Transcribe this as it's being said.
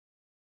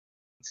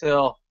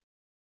Till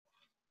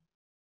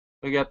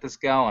we got this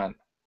going.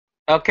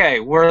 Okay,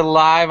 we're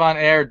live on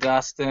air,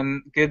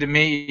 Dustin. Good to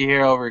meet you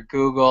here over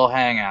Google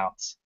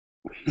Hangouts.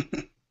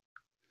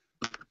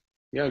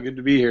 Yeah, good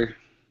to be here.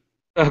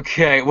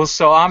 Okay, well,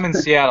 so I'm in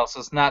Seattle, so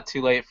it's not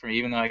too late for me,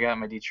 even though I got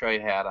my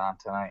Detroit hat on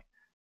tonight.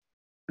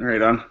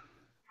 Right on.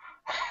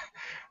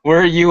 Where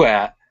are you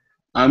at?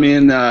 I'm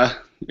in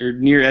you're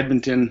near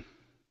Edmonton,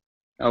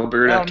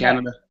 Alberta, Oh, nice.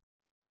 Canada.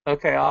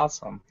 Okay,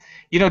 awesome.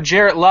 You know,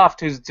 Jarrett Luft,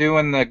 who's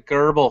doing the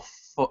Gerbil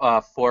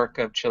fork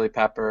of chili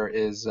pepper,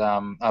 is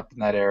up in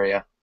that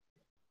area.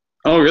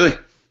 Oh, really?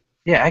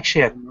 Yeah,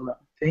 actually, I I didn't know that.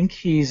 think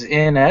he's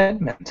in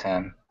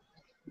Edmonton.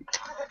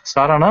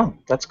 So I don't know.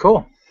 That's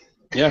cool.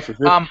 Yeah, for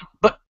sure.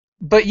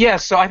 But yeah,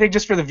 so I think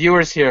just for the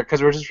viewers here,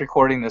 because we're just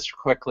recording this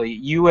quickly,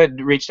 you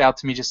had reached out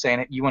to me just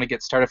saying you want to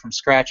get started from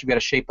scratch. You've got a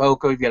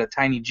Shapeoko, you've got a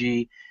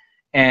TinyG,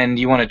 and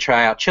you want to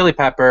try out chili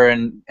pepper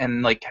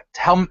and like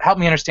help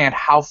me understand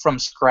how from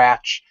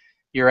scratch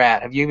you're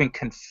at. Have you even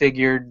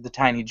configured the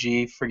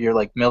TinyG for your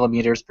like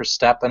millimeters per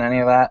step and any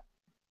of that?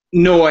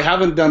 No, I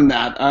haven't done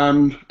that.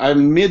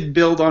 I'm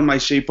mid-build on my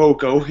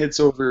Shapeoko. It's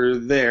over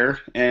there,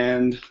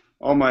 and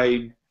all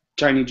my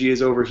Tiny G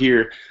is over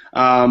here.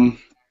 Um,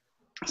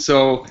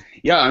 so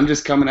yeah, I'm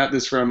just coming at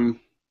this from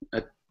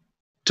a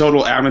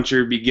total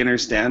amateur beginner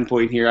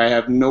standpoint here. I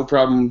have no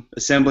problem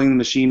assembling the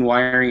machine,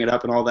 wiring it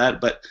up, and all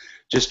that, but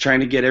just trying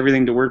to get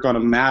everything to work on a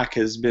Mac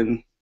has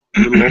been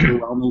a little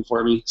overwhelming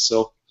for me.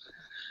 So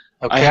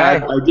Okay.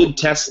 I did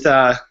test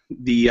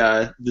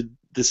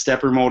the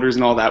stepper motors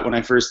and all that when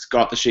I first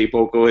got the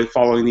Shapeoko,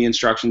 following the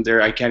instructions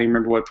there. I can't even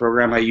remember what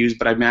program I used,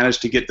 but I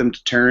managed to get them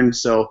to turn.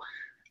 So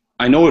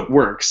I know it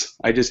works.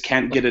 I just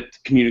can't get it to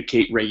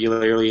communicate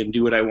regularly and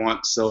do what I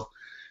want. So,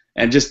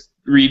 and just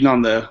reading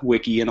on the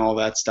wiki and all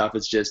that stuff,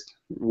 it's just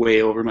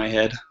way over my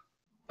head.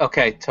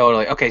 Okay,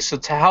 totally. Okay, so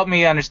to help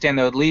me understand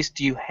though, at least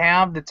do you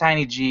have the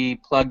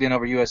TinyG plugged in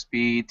over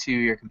USB to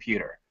your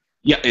computer?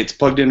 Yeah, it's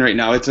plugged in right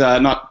now. It's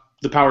not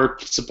the power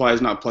supply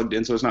is not plugged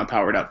in, so it's not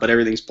powered up, but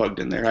everything's plugged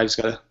in there. I just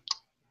gotta.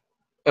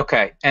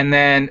 Okay, and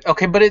then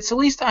okay, but it's at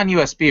least on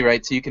USB,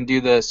 right? So you can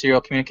do the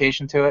serial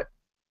communication to it.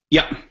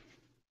 Yeah,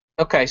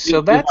 Okay, so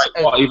if that's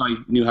I well, if I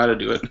knew how to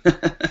do it.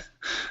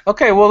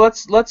 okay. Well,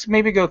 let's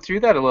maybe go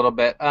through that a little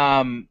bit.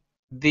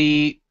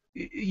 The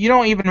you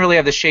don't even really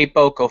have the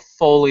Shapeoko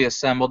fully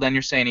assembled, then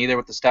you're saying either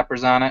with the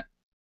steppers on it.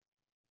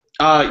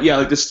 Yeah,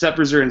 like the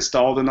steppers are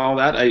installed and all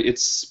that.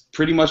 It's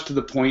pretty much to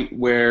the point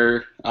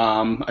where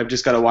I've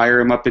just got to wire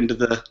them up into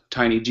the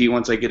Tiny G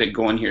once I get it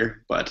going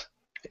here. But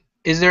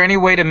Is there any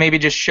way to maybe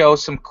just show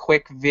some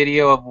quick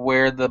video of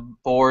where the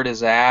board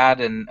is at,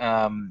 and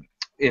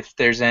if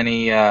there's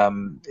any,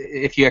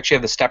 if you actually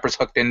have the steppers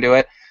hooked into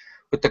it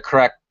with the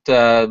correct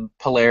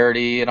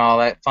polarity and all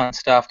that fun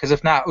stuff? Because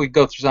if not, we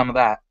go through some of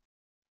that.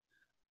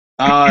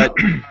 uh,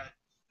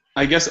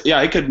 I guess yeah,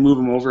 I could move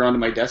them over onto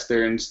my desk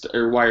there and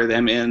or wire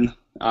them in.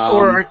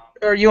 Or Um,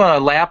 are you on a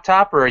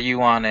laptop or are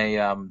you on a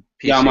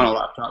yeah, I'm on a PC?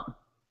 laptop.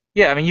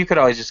 Yeah, I mean, you could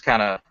always just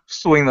kind of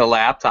swing the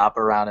laptop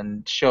around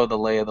and show the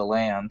lay of the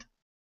land.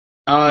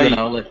 You Uh,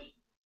 know, like,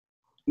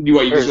 you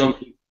what? You or just is it? want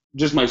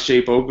just my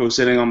Shape Oko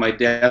sitting on my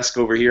desk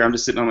over here. I'm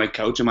just sitting on my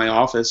couch in my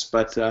office,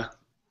 but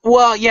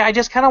Well, yeah, I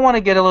just kind of want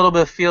to get a little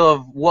bit of feel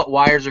of what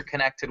wires are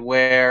connected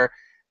where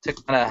to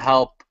kind of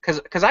help,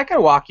 because I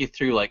can walk you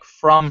through like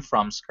from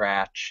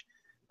scratch,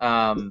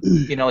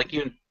 like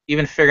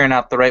even figuring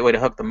out the right way to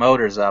hook the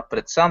motors up. But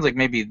it sounds like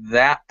maybe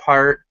that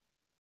part,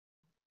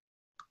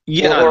 or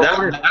yeah, or, that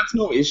or that's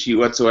no issue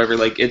whatsoever.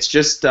 Like it's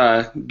just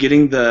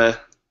getting the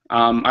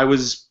I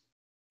was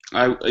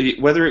I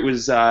whether it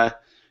was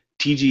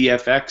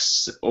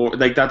TGFX or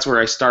like that's where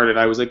I started.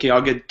 I was like, okay,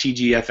 I'll get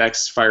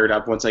TGFX fired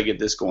up once I get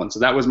this going. So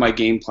that was my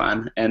game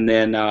plan. And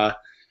then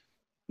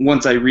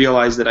once I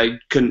realized that I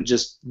couldn't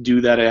just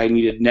do that, I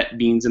needed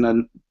NetBeans and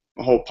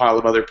a whole pile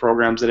of other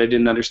programs that I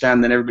didn't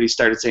understand. Then everybody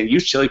started saying,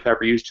 use Chili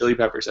Pepper, use Chili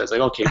Pepper. So I was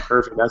like, okay,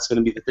 perfect. That's going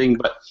to be the thing.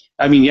 But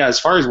I mean, yeah, as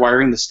far as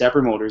wiring the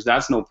stepper motors,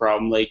 that's no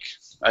problem. Like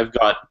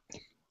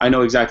I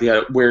know exactly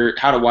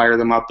how to wire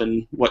them up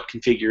and what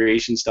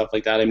configuration stuff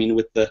like that. I mean,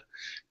 with the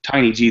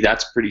Tiny G,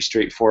 that's pretty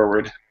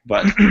straightforward.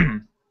 But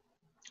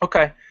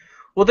okay.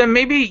 Well, then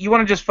maybe you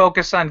want to just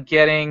focus on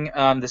getting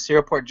the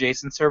serial port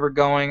JSON server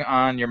going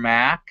on your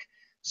Mac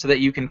so that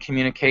you can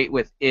communicate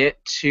with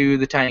it to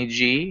the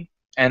TinyG,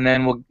 and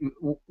then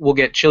we'll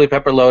get Chili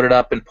Pepper loaded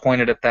up and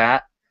pointed at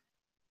that.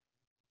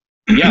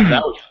 yeah,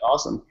 that was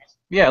awesome.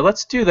 Yeah,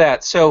 let's do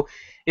that. So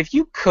if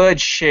you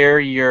could share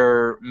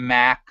your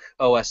Mac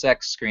OS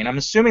X screen, I'm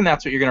assuming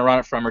that's what you're going to run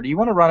it from, or do you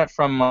want to run it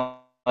from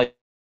like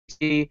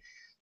to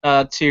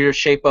your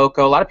Shapeoko?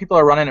 A lot of people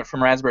are running it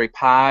from Raspberry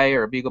Pi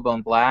or a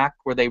BeagleBone Black,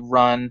 where they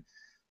run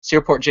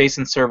Searport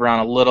JSON server on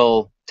a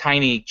little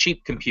tiny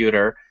cheap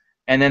computer,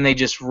 and then they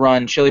just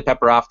run Chili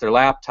Pepper off their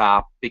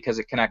laptop because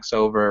it connects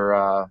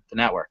over the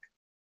network.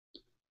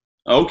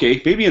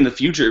 Okay, maybe in the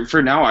future.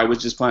 For now, I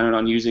was just planning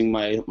on using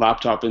my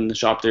laptop in the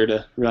shop there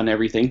to run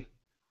everything.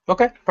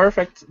 Okay,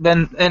 perfect.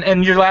 Then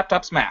and your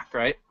laptop's Mac,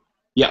 right?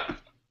 Yeah.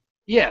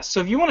 Yeah. So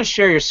if you want to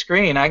share your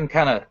screen, I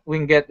can we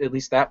can get at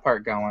least that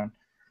part going.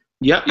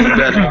 Yeah, you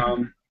bet.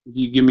 If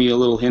you give me a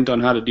little hint on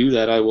how to do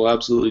that, I will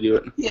absolutely do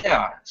it.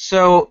 Yeah.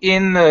 So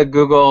in the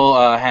Google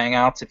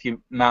Hangouts, if you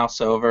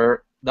mouse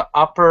over, the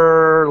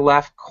upper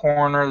left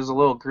corner, there's a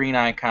little green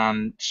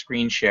icon,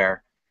 screen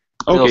share.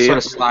 It'll Okay, sort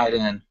yep. of slide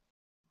in.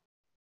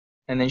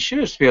 And then you should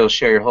just be able to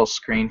share your whole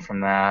screen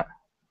from that.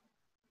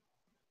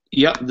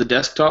 Yep, the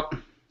desktop.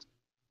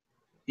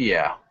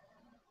 Yeah.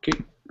 Okay.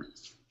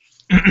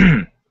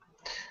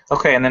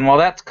 Okay, and then while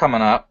that's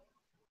coming up,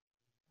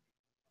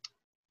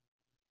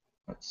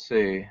 let's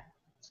see.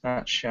 It's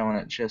not showing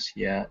it just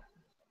yet.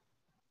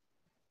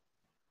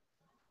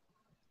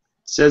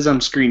 Says I'm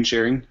screen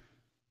sharing.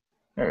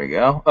 There we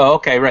go. Oh,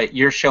 okay, right.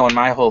 You're showing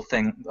my whole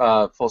thing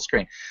full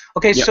screen.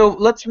 Okay, Yep. so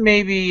let's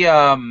maybe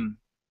go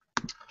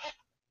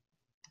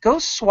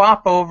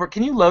swap over.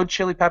 Can you load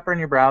ChiliPeppr in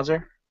your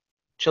browser?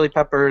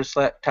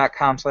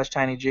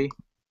 ChiliPeppr.com/TinyG.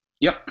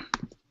 Yep.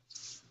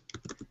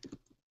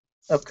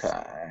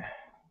 Okay.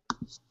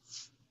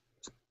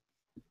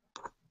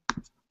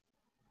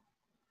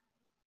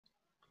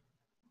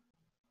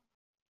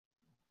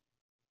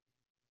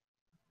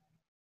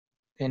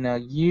 Okay, now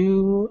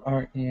you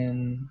are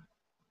in.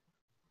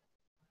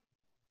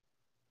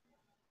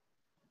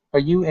 Are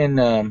you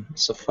in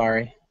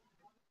Safari?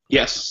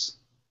 Yes.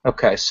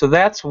 Okay, so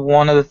that's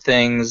one of the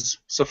things.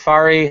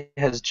 Safari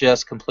has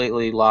just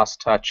completely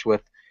lost touch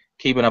with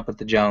keeping up with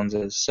the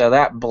Joneses. So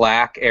that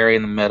black area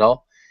in the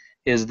middle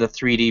is the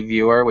 3D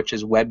viewer, which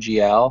is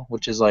WebGL,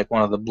 which is like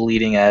one of the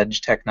bleeding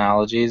edge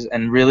technologies,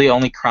 and really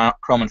only Chrome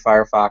and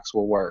Firefox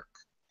will work.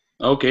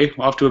 Okay,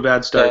 off to a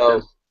bad start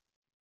then. So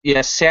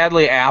yeah,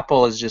 sadly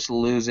Apple is just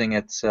losing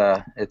its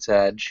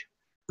edge.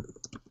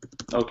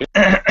 Okay.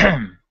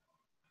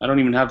 I don't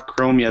even have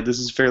Chrome yet. This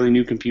is a fairly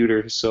new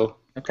computer, so.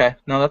 Okay,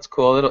 no, that's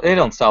cool.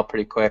 It'll install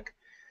pretty quick.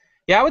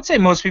 Yeah, I would say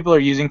most people are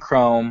using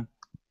Chrome.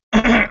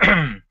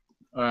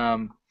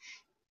 um,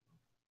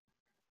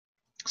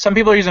 some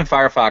people are using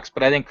Firefox,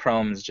 but I think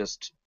Chrome is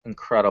just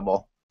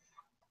incredible.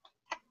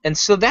 And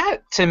so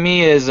that, to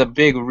me, is a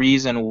big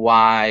reason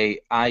why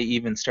I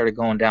even started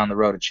going down the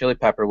road of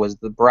ChiliPeppr was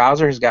the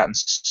browser has gotten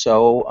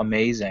so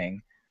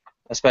amazing,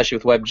 especially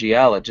with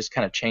WebGL. It just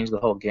kind of changed the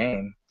whole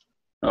game.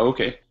 Oh,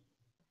 okay.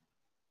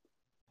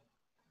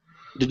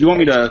 Did you want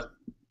me It's, to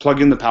plug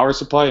in the power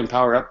supply and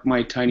power up my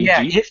yeah,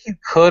 TinyG? if you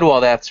could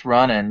while that's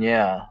running,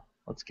 yeah.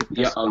 Let's get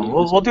Yeah, this I'll going. do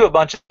We'll this. do a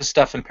bunch of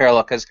stuff in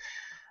parallel because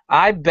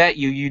I bet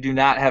you do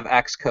not have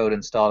Xcode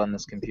installed on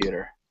this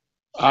computer.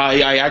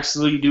 I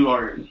actually do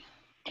already.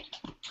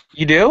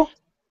 You do?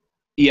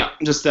 Yeah,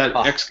 just that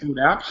Oh, Xcode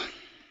app.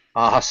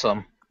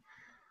 awesome.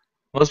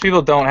 Most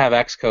people don't have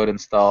Xcode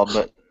installed,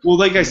 but Well,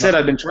 like I you said, must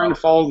I've be been a trying to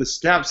pro. follow the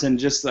steps and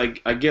just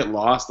like I get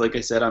lost. Like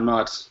I said, I'm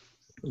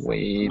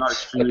Wait. not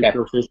extremely Okay.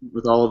 proficient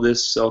with all of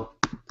this, so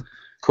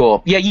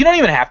Cool. Yeah, you don't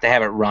even have to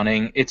have it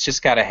running. It's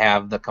just got to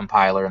have the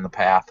compiler in the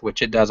path,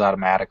 which it does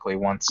automatically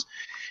once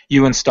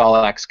you install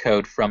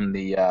Xcode from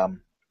the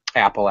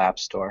Apple App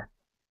Store.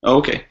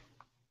 okay.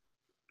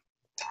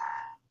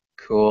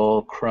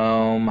 Cool.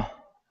 Chrome.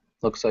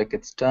 Looks like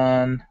it's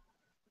done.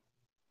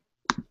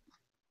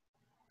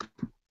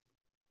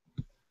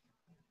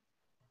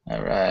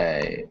 All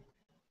right.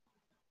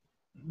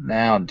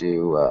 Now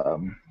do.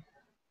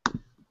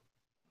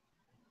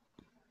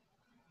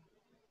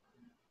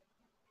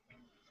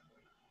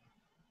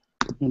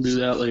 We'll do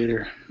that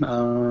later.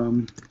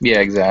 Yeah,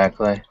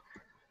 exactly.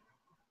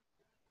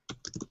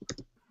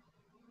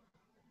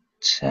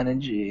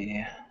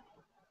 TinyG.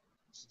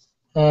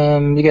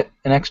 You get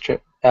an extra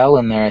L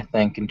in there, I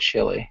think, in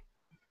chili.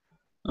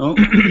 Oh,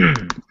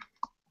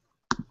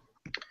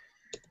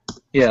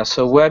 Yeah,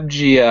 so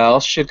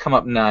WebGL should come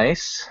up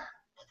nice.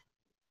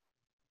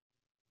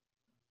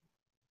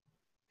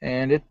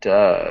 And it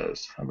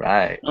does. All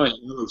right. oh yeah,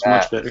 that looks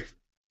much That. better.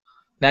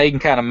 Now you can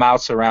kind of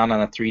mouse around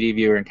on a 3D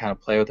viewer and kind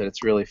of play with it.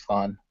 It's really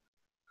fun.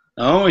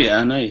 Oh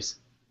yeah, nice.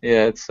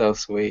 Yeah, it's so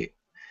sweet.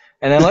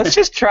 And then let's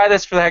just try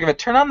this for the heck of it.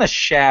 Turn on the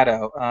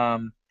shadow.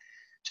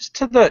 Just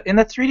to the in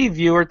the 3D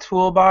viewer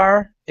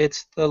toolbar,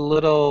 it's the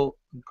little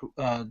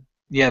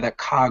yeah, that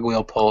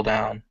cogwheel pull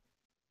down.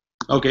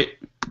 Okay.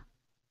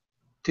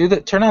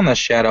 Turn on the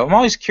shadow. I'm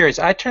always curious.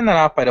 I turn that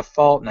off by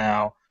default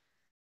now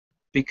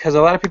because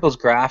a lot of people's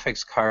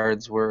graphics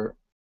cards were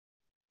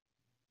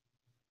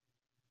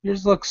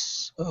yours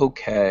looks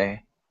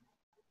okay.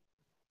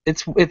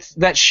 It's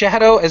that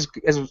shadow as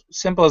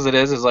simple as it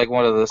is like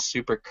one of the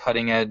super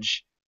cutting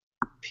edge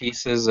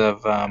pieces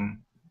of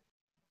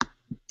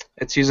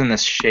it's using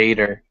this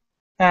shader.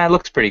 It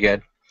looks pretty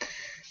good.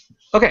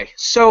 Okay,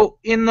 so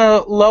in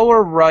the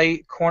lower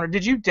right corner,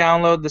 did you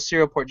download the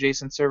serial port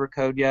JSON server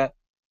code yet?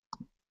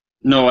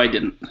 No, I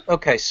didn't.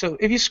 Okay, so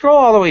if you scroll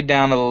all the way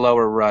down to the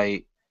lower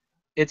right,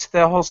 it's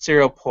the whole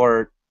serial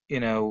port,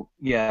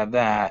 yeah,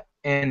 that.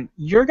 And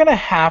you're gonna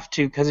have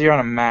to, because you're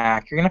on a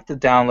Mac, you're gonna have to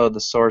download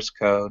the source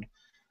code.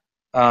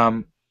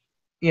 Um,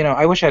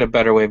 I wish I had a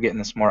better way of getting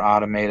this more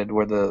automated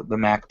where the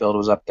Mac build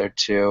was up there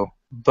too.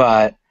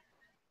 But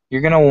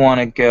you're going to want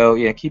to go,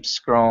 yeah, keep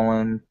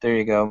scrolling. There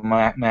you go,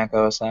 Mac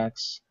OS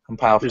X,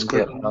 compile Just from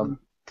click GitHub. on.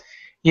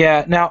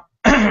 Yeah, now,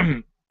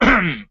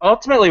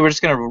 ultimately, we're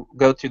just going to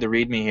go through the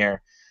README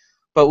here.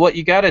 But what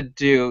you got to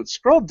do,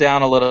 scroll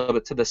down a little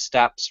bit to the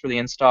steps for the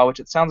install, which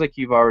it sounds like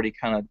you've already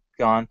kind of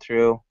gone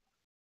through,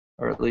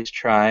 or at least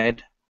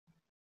tried.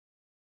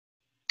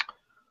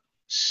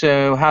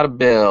 So how to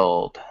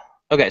build.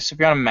 Okay, so if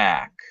you're on a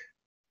Mac.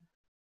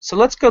 So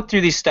let's go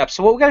through these steps.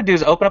 So what we got to do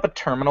is open up a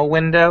terminal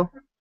window.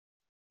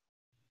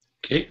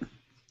 Okay.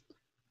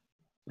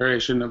 Sorry, I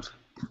shouldn't have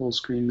full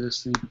screened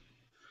this thing.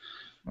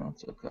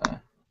 That's okay.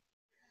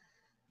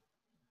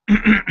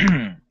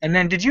 And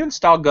then, did you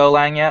install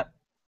Golang yet?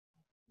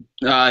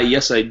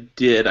 Yes, I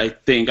did. I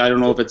think. I don't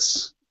know if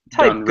it's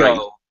Type done right.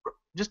 Go.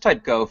 Just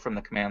type Go from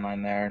the command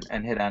line there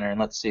and hit enter, and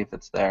let's see if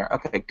it's there.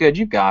 Okay, good,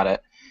 you got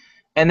it.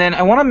 And then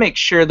I want to make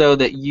sure, though,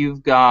 that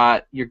you've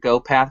got your Go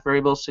path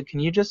variable. So can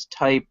you just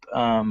type,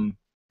 I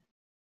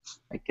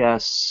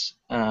guess,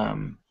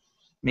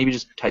 maybe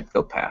just type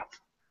Go path.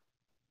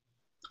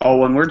 All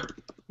one word?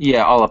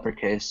 Yeah, all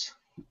uppercase.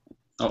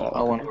 Oh,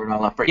 All one word,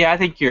 all upper. Yeah, I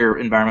think your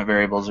environment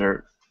variables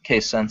are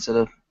case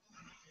sensitive.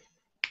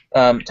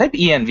 Type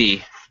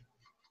env.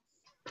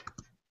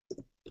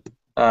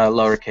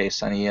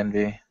 Lowercase on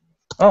env.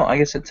 Oh, I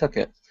guess it took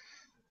it.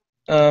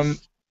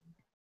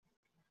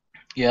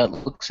 Yeah, it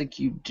looks like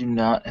you do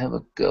not have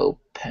a Go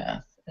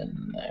path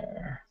in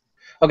there.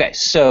 Okay,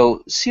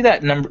 so see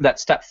that number, that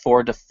step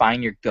 4,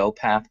 define your Go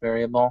path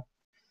variable.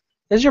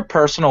 This is your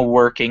personal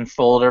working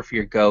folder for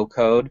your Go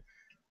code.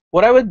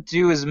 What I would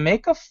do is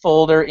make a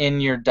folder in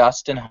your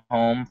Dust and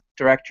Home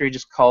directory.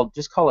 Just call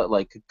it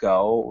like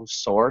Go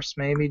source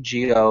maybe,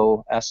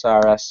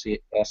 GOSRSC.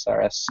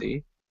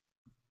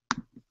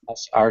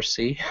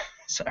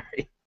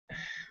 Sorry.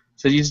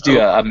 So you just do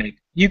a make.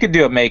 You could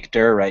do a make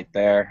dir right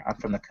there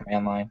from the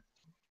command line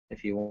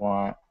if you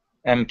want.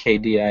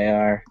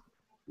 mkdir.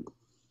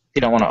 If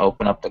you don't want to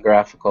open up the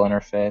graphical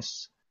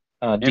interface.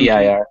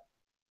 dir.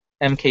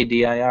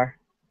 mkdir.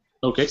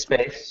 Okay.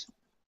 Space.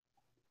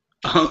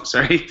 Oh,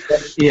 sorry.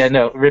 Yeah,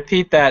 no.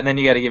 Repeat that, and then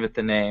you got to give it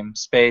the name.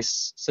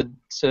 Space. So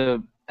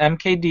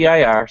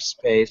mkdir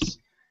space,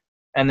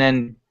 and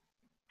then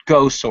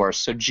go source.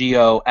 So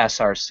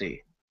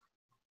GOSRC.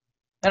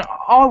 And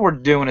all we're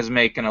doing is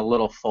making a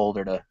little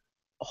folder to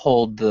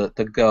hold the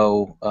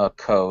Go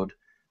code.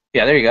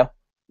 Yeah, there you go.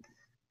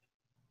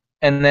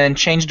 And then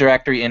change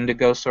directory into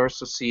Go source,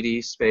 so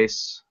cd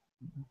space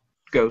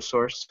Go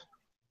source.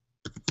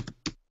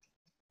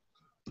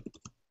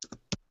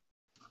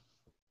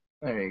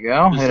 There you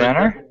go. Just Hit like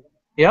enter. that?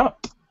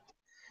 Yep.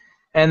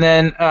 And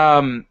then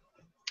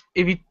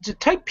if you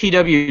type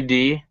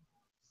pwd,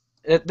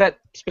 that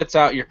spits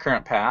out your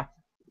current path.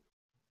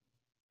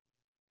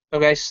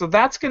 Okay, so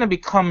that's going to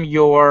become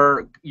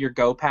your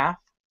Go path.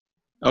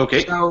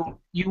 Okay. So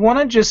you want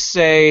to just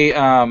say,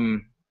 I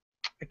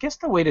guess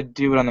the way to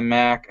do it on the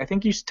Mac, I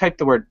think you type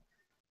the word.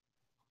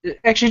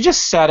 Actually,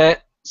 just set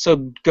it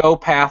so Go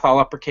path all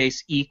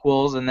uppercase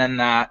equals, and then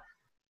that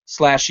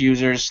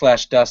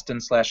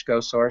 /users/Dustin/Go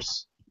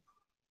source.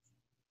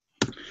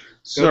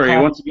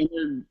 Sorry, once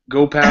again,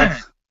 Go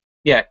path.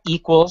 Yeah,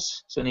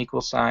 equals, so an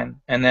equal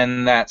sign, and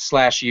then that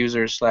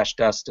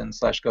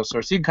 /users/Dustin/Go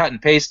source. You can cut and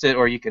paste it,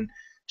 or you can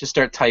just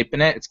start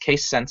typing it. It's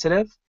case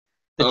sensitive.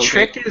 The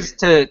trick is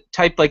to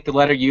type like the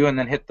letter U and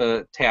then hit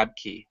the tab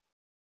key.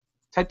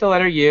 Type the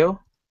letter U.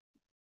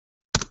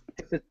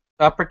 Hit the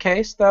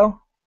uppercase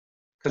though,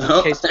 because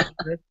it's case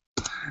sensitive.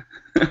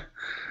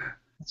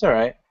 That's all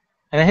right.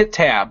 And then hit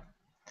tab.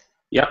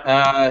 Yep.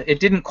 It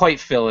didn't quite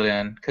fill it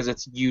in because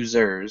it's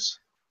users.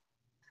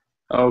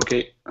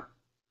 Okay.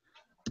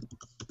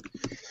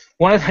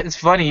 It's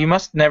funny. You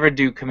must never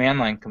do command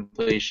line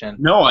completion.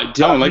 No, I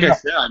don't. Like I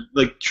said,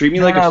 treat me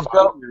like a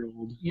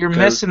 5-year-old. You're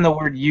missing the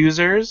word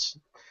users.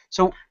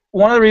 So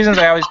one of the reasons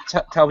I always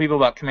tell people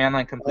about command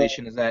line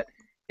completion is that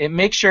it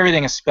makes sure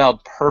everything is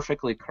spelled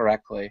perfectly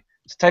correctly.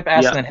 So type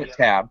S and then hit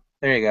tab.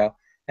 There you go.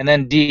 And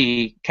then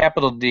D,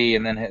 capital D,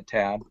 and then hit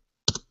tab.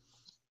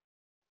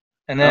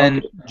 And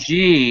then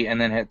G, and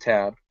then hit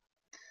tab.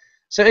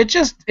 So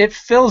it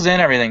fills in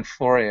everything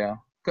for you.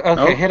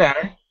 Okay, hit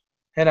enter.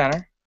 Hit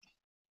enter.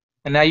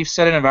 And now you've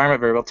set an environment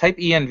variable. Type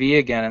env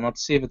again, and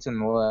let's see if it's in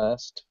the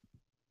list.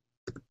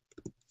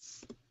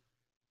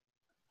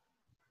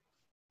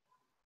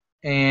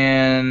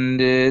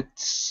 And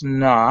it's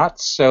not.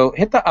 So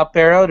hit the up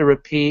arrow to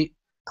repeat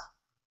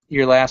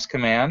your last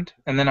command,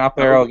 and then up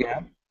arrow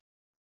again.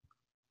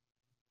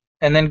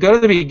 And then go to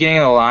the beginning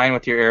of the line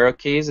with your arrow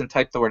keys and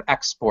type the word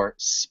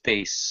export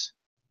space.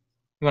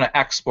 You want to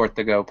export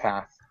the Go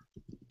path.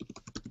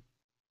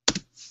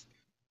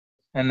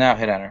 And now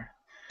hit enter.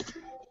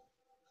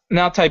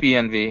 Now type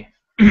env,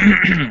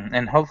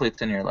 and hopefully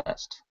it's in your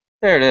list.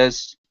 There it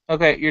is.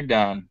 Okay, you're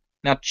done.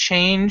 Now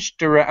change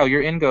oh,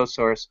 you're in Go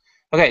source.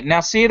 Okay,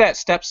 now see that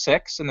step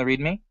 6 in the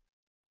README?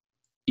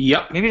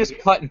 Yep. Maybe just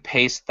cut and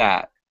paste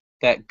that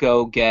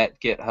go get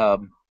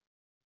GitHub.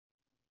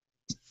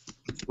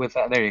 With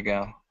that, there you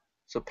go.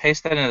 So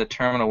paste that into the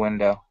terminal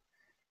window.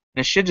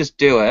 And it should just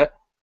do it.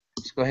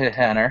 Just go ahead and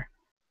hit enter.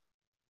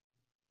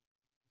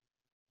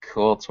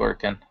 Cool, it's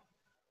working.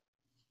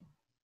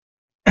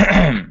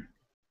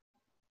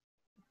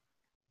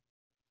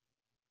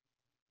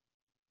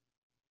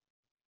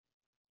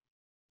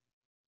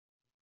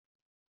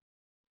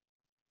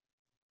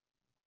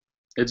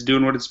 It's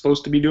doing what it's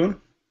supposed to be doing?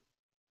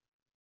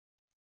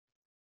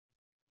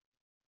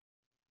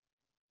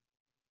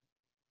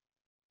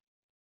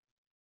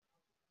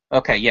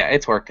 Okay, yeah,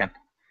 it's working.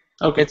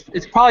 Okay.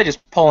 It's probably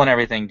just pulling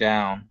everything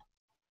down.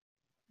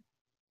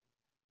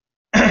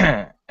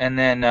 And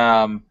then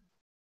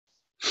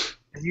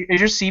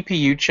is your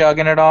CPU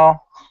chugging at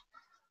all?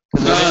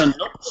 Because it is.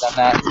 Nope. I'm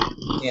not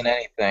seeing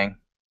anything.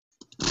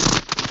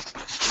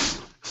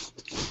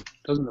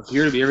 Doesn't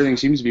appear to be. Everything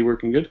seems to be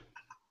working good.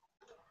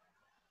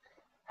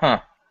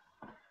 Huh.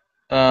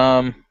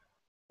 I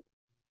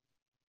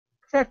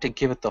have to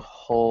give it the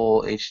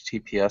whole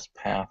HTTPS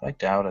path. I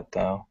doubt it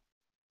though.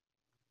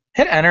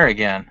 Hit enter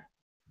again.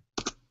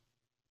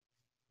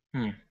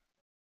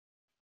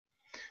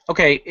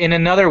 Okay, in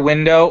another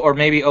window, or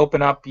maybe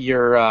open up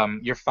your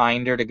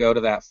Finder to go to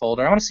that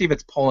folder. I want to see if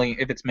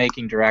it's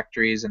making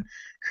directories and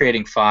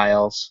creating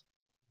files.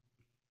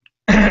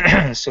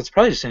 So it's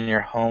probably just in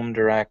your home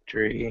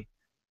directory.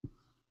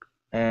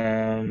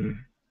 And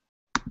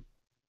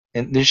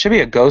there should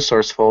be a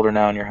GoSource folder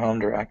now in your home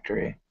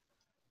directory.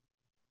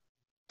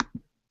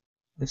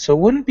 And so it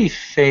wouldn't be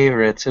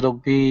favorites. It'll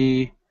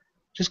be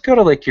just go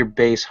to like your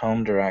base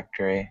home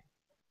directory.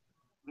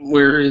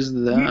 Where is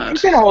You that?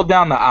 can hold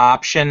down the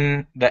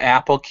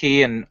Apple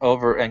key, and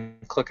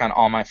click on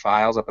all my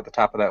files up at the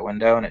top of that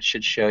window, and it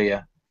should show you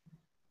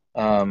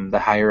the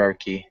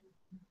hierarchy.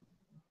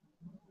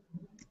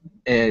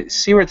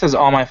 See where it says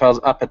all my files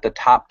up at the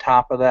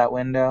top of that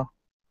window?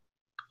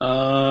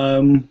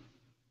 Um,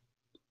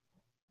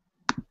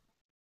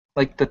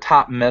 Like the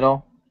top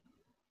middle?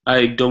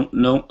 I don't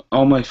know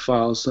all my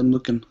files. I'm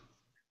looking.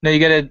 No,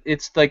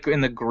 it's like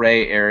in the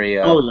gray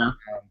area. Oh yeah.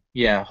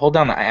 Yeah, hold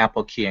down the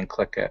Apple key and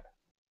click it.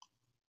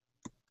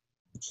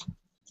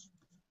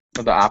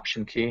 Or the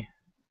Option key.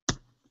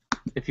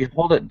 If you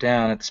hold it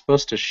down, it's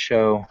supposed to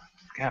show.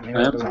 God, maybe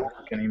it doesn't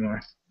work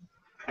anymore.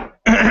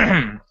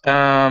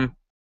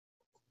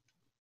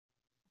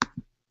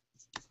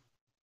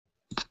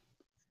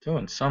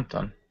 Doing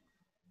something.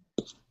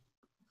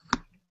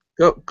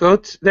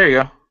 There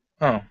you go.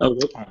 Oh,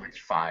 Okay. all my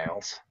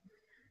files.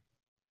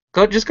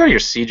 Just go to your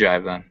C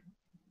drive then.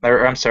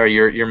 Or I'm sorry,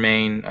 your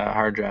main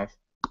hard drive.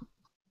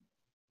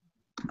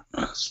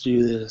 Let's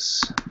do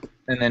this.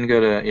 And then go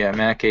to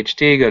Mac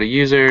HD, go to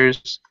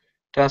users,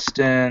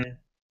 Dustin,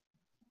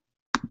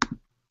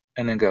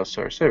 and then go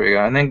source. There we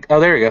go. And then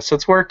there we go. So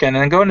it's working. And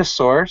then go into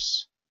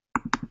source,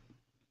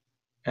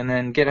 and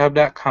then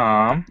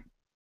github.com.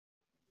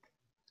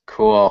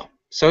 Cool.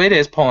 So it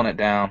is pulling it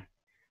down.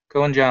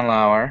 Go in John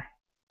Lauer,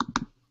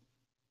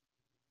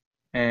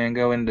 and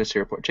go into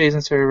Serialport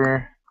JSON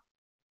server.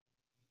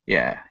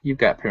 Yeah, you've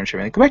got pretty much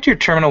everything. Go back to your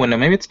terminal window.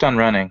 Maybe it's done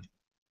running.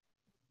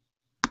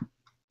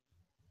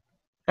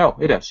 Oh,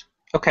 it is.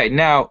 Okay,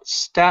 now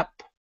step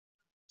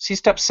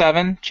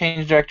 7,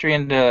 change directory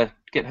into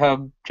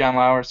GitHub, John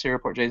Lauer,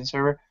 Serialport JSON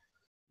server.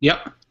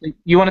 Yep.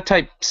 You want to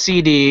type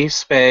CD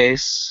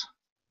space,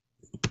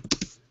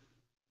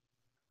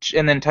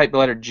 and then type the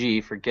letter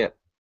G for Git.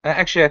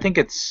 Actually, I think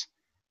it's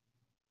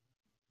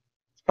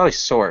probably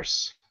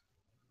source.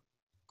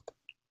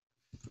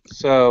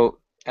 So,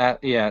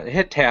 yeah,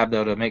 hit tab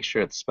though to make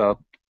sure it's spelled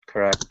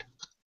correct.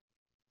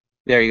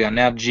 There you go.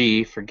 Now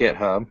G for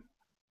GitHub.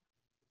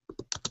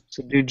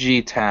 So do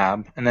G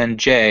tab, and then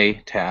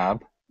J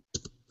tab,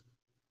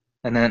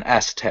 and then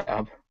S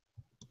tab.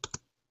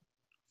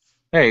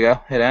 There you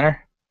go. Hit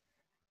enter.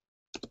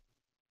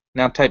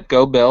 Now type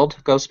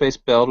go space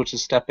build, which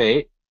is step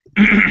 8.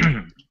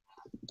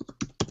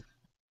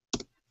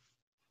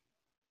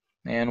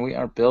 And we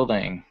are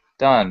building.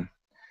 Done.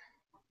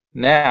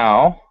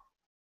 Now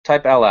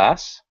type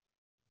ls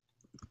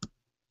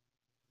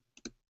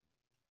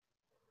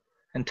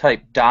and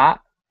type //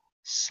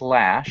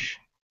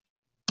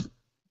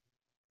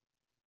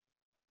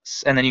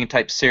 and then you can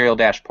type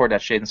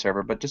serial-port.json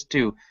server, but just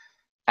do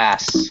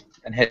S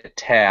and hit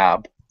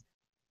tab.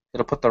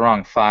 It'll put the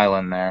wrong file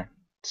in there.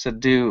 So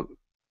do,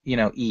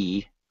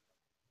 E.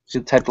 So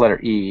type the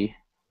letter E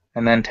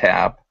and then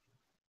tab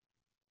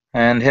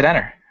and hit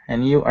enter.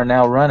 And you are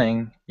now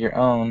running your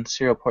own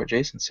serial port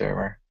JSON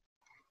server.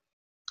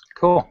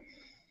 Cool.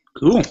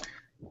 Cool.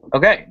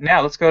 Okay,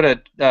 now let's go to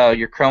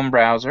your Chrome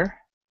browser.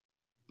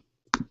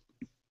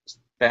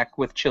 Back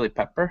with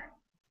ChiliPeppr.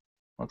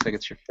 Looks like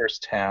it's your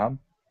first tab.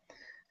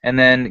 And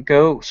then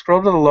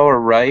scroll to the lower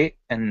right,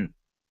 and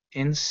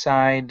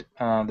inside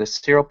the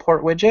serial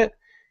port widget,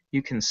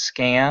 you can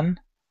scan.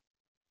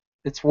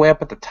 It's way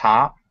up at the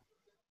top.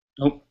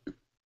 Nope.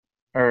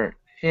 Or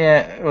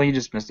yeah, well, you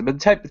just missed it. But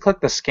click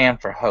the scan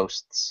for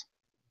hosts.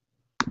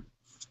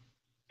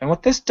 And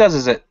what this does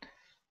is it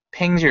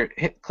pings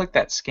click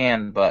that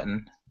scan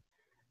button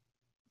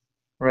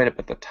right up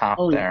at the top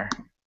there.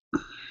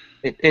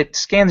 It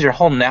scans your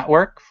whole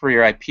network for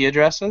your IP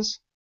addresses.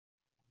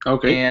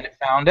 Okay. And it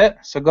found it.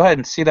 So go ahead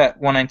and see that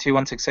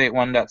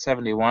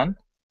 192.168.1.71.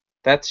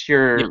 That's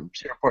your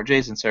serial port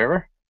JSON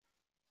server.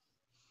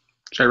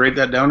 Should I write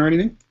that down or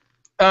anything?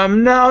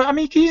 No, I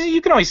mean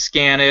you can always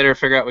scan it or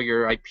figure out what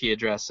your IP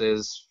address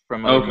is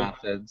from other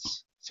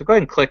methods. So go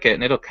ahead and click it,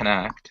 and it'll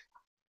connect.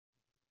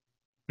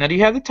 Now, do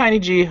you have the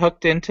TinyG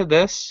hooked into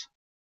this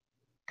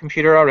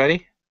computer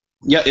already?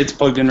 Yeah, it's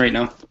plugged in right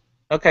now.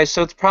 Okay,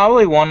 so it's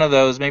probably one of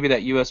those, maybe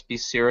that USB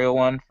serial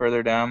one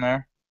further down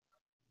there.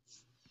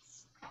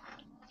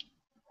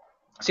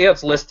 See how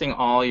it's listing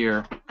all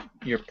your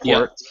Yeah.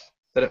 ports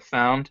that it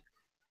found?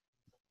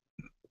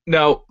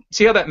 Now,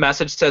 see how that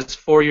message says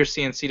for your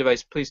CNC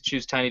device, please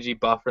choose TinyG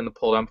buffer in the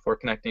pull down before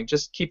connecting.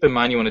 Just keep in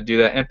mind you want to do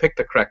that and pick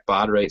the correct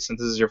baud rate since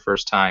this is your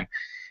first time.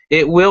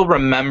 It will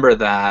remember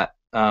that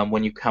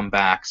when you come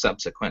back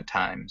subsequent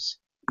times.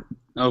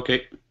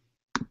 Okay.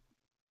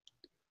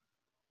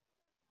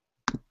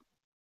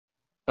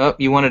 Oh,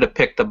 you wanted to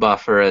pick the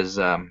buffer as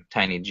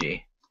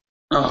TinyG.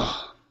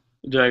 Oh,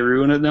 did I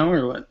ruin it now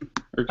or what?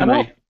 Or I can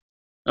don't.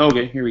 I?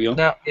 Okay, here we go.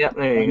 No, yeah,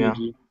 there you go.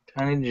 TinyG.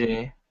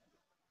 TinyG.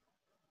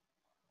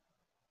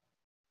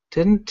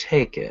 Didn't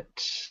take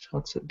it.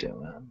 What's it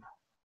doing?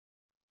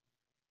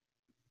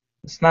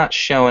 It's not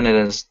showing it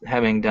as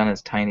having done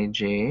as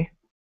TinyG.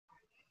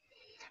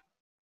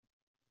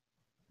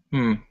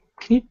 Can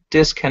you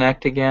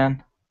disconnect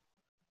again?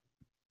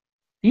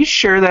 Are you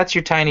sure that's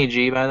your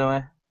TinyG, by the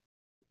way?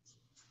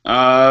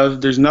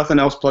 There's nothing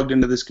else plugged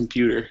into this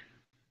computer.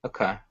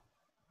 Okay.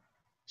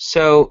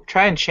 So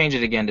try and change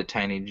it again to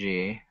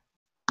TinyG.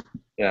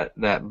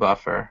 That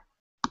buffer.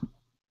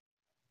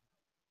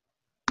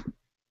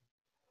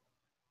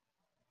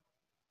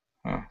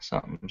 Oh,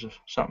 something's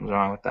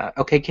wrong with that.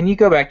 Okay, can you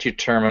go back to your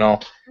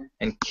terminal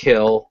and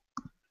kill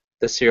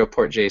the serial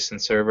port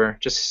JSON server?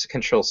 Just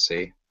Control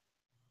C.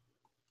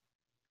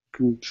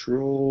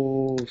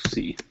 Control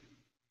C.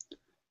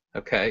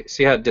 Okay,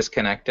 see how it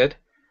disconnected?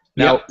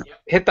 Now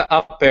Yep. hit the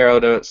up arrow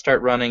to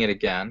start running it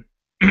again.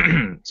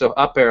 So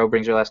up arrow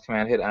brings your last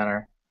command, hit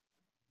enter.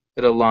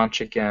 It'll launch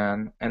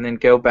again, and then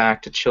go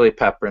back to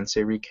ChiliPeppr and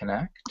say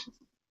reconnect.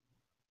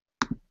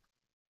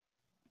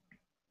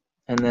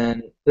 And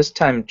then this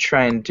time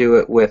try and do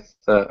it with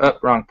the,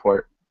 wrong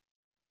port.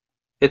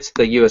 It's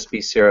the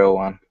USB serial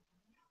one.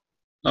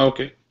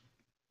 Okay.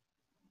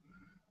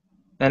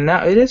 And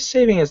now it is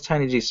saving as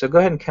TinyG, so go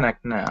ahead and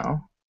connect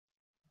now.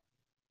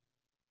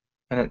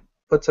 And it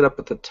puts it up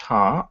at the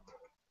top.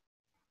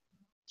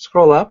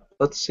 Scroll up.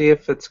 Let's see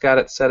if it's got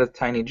it set as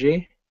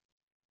TinyG.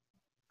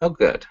 Oh,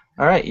 good.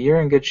 All right, you're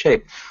in good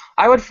shape.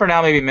 I would, for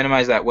now, maybe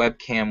minimize that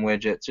webcam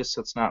widget just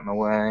so it's not in the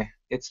way.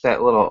 It's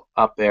that little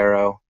up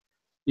arrow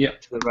Yeah.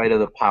 to the right of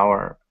the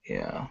power.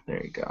 Yeah,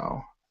 there you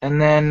go.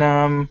 And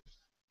then,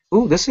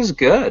 ooh, this is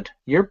good.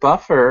 Your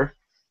buffer,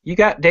 you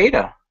got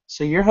data,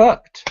 so you're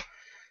hooked.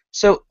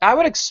 So I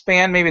would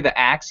expand maybe the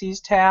axes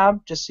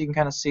tab just so you can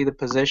kind of see the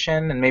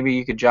position, and maybe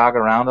you could jog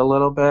around a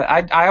little bit.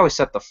 I always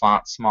set the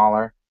font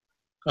smaller.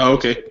 Oh,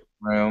 Just okay.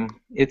 room.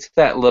 It's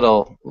that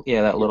little,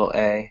 yeah, that little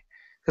A.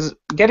 Because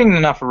getting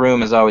enough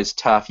room is always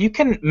tough. You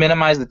can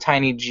minimize the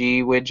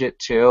TinyG widget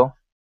too,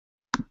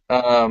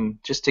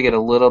 just to get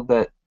a little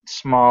bit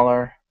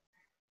smaller.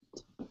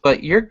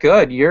 But you're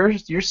good.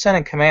 You're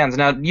sending commands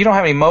now. You don't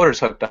have any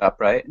motors hooked up,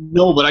 right?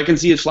 No, but I can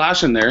see it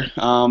flashing there.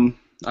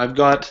 I've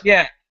got.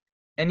 Yeah,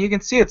 and you can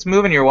see it's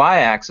moving your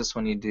y-axis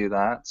when you do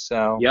that.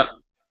 So, Yep.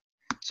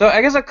 so I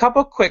guess a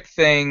couple quick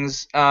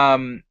things.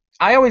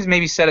 I always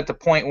maybe set it to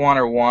 0.1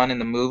 or 1 in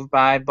the move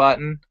by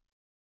button.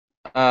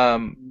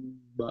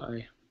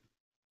 Bye.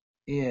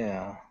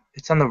 Yeah,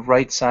 it's on the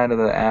right side of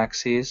the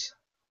axes.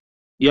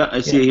 Yeah, I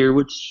see Yeah. it here.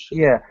 Which.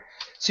 Yeah.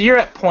 So you're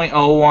at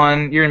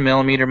 0.01. You're in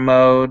millimeter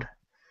mode.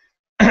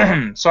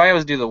 So I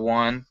always do the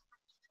 1.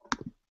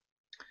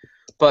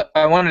 But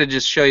I wanted to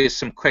just show you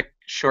some quick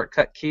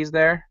shortcut keys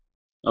there.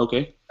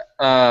 Okay.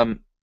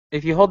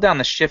 If you hold down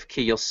the shift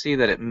key, you'll see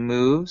that it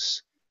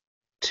moves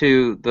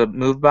to the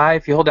move by.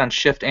 If you hold down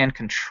shift and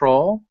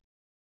control,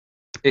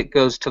 it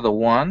goes to the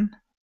 1.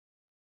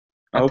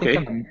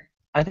 Okay.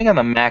 I think on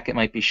the Mac it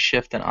might be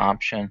shift and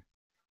option.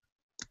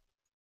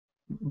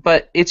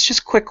 But it's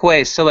just quick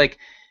ways. So like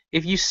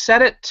if you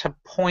set it to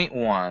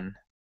 0.1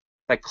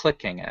 by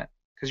clicking it,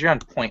 because you're on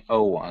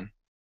 0.01,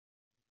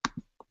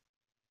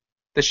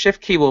 the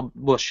shift key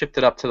will shift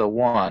it up to the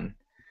 1.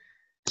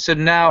 So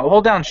now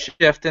hold down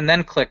shift and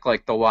then click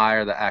like the Y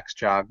or the X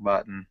jog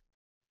button.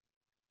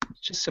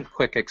 Just some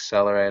quick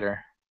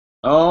accelerator.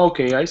 Oh,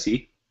 okay, I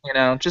see. You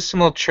know, just some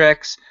little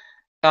tricks.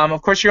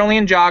 Of course, you're only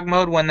in jog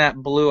mode when that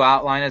blue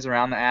outline is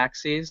around the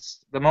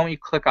axes. The moment you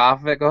click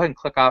off of it, go ahead and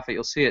click off it.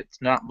 You'll see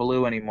it's not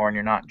blue anymore and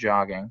you're not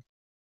jogging.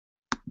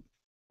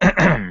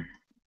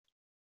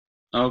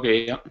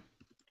 Okay, yeah.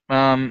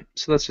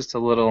 So that's just a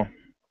little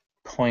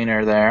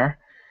pointer there.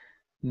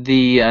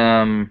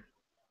 The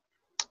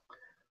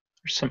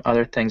there's some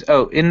other things.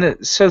 Oh,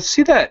 so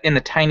see that in the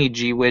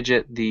TinyG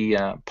widget, the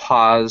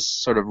pause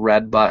sort of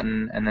red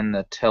button and then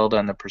the tilde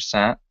and the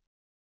 %.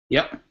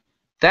 Yep.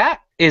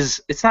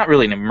 It's not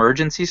really an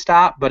emergency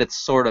stop, but it's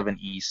sort of an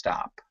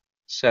e-stop.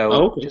 So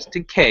Okay. just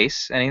in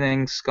case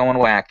anything's going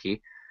wacky,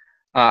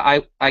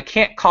 I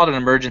can't call it an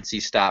emergency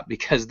stop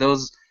because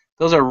those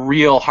are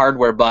real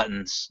hardware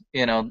buttons.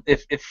 You know,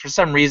 if for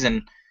some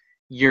reason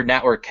your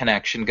network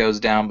connection goes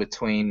down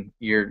between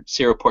your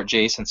serial port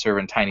JSON server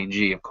and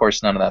TinyG, of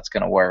course none of that's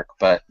going to work.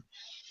 But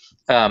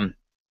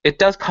it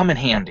does come in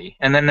handy,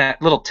 and then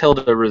that little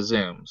tilde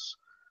resumes.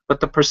 But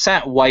the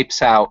percent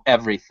wipes out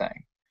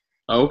everything.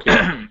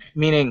 Okay.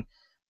 Meaning,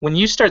 when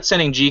you start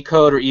sending G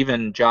code or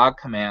even jog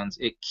commands,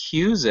 it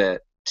queues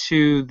it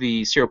to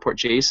the serial port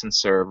JSON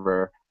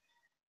server.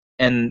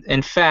 And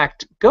in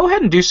fact, go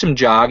ahead and do some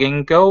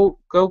jogging. Go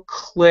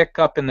click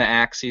up in the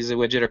axes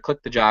widget or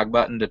click the jog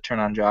button to turn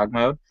on jog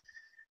mode.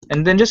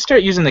 And then just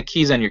start using the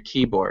keys on your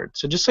keyboard.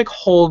 So just like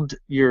hold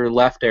your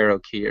left arrow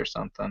key or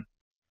something.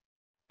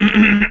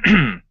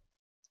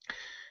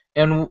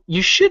 And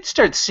you should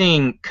start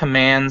seeing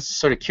commands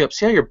sort of queue up.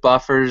 See how your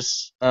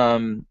buffers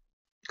going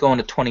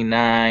to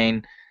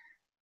 29.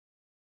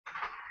 I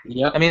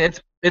Yep. mean,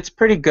 it's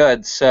pretty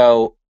good.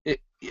 So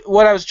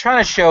what I was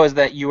trying to show is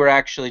that you were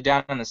actually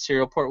down on the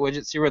serial port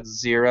widget. See where it's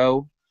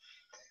 0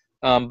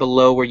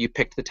 below where you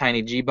picked the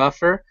TinyG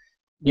buffer.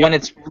 When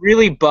Yep. it's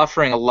really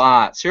buffering a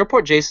lot, serial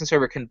port JSON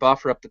server can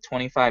buffer up to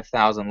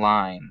 25,000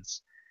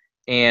 lines.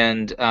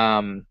 And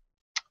I'm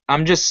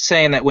just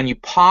saying that when you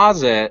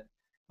pause it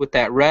with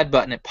that red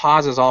button, it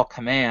pauses all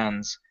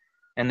commands,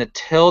 and the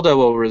tilde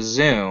will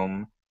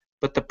resume,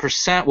 but the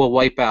percent will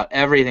wipe out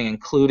everything,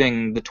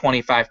 including the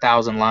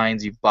 25,000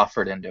 lines you've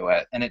buffered into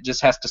it, and it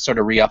just has to sort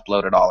of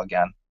re-upload it all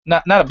again.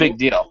 Not a big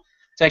deal.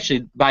 It's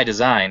actually by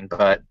design,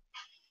 but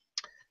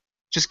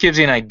just gives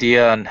you an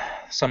idea on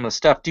some of the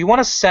stuff. Do you want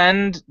to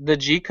send the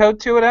G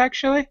code to it,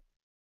 actually?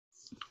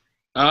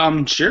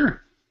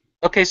 Sure.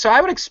 Okay, so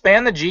I would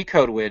expand the G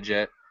code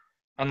widget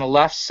on the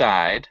left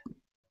side,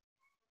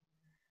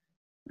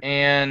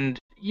 and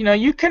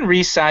you can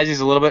resize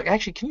these a little bit.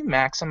 Actually, can you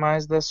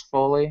maximize this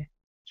fully,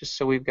 just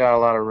so we've got a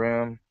lot of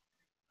room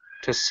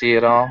to see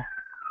it all?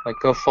 Like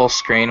go full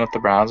screen with the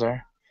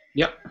browser.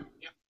 Yep.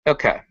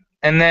 Okay,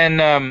 and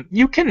then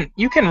you can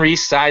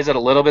resize it a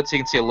little bit so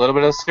you can see a little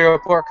bit of the serial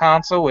port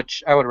console,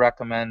 which I would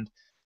recommend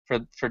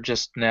for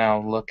just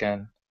now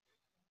looking.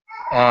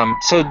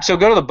 So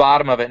go to the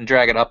bottom of it and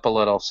drag it up a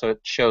little so it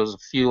shows a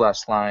few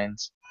less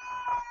lines.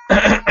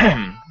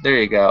 There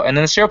you go. And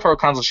then the serial port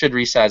console should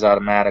resize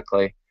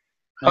automatically.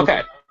 Okay,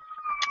 Okay.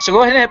 so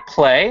go ahead and hit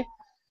play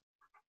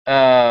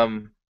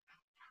um,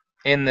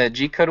 in the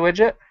G code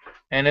widget,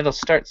 and it'll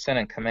start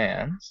sending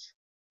commands.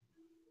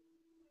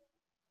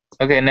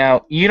 Okay,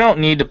 now you don't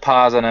need to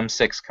pause on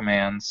M6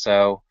 commands,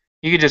 so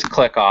you could just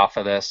click off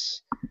of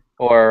this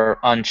or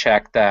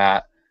uncheck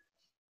that.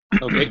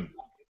 Okay.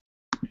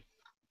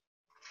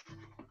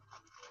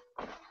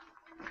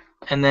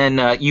 And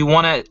then you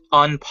want to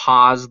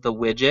unpause the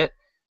widget.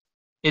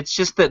 It's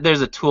just that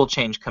there's a tool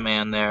change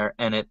command there,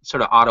 and it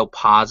sort of auto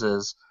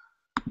pauses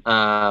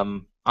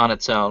on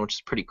its own, which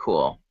is pretty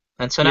cool.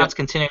 And so now it's Yep.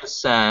 continuing to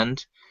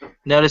send.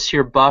 Notice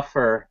your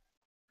buffer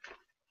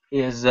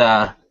is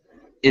down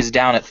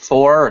at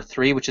 4 or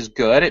 3, which is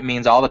good. It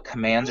means all the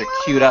commands are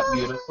queued up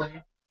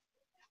beautifully.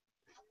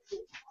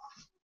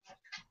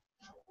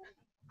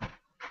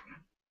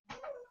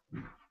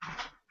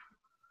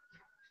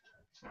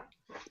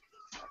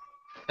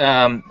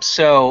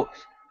 So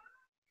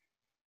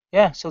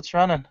yeah, so it's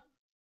running,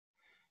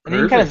 and then you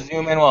can kind of Perfect.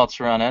 zoom in while it's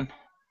running.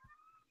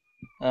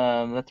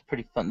 That's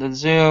pretty fun. The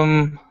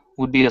zoom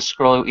would be to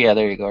scroll. Yeah,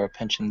 there you go. Or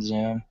pinch and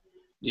zoom.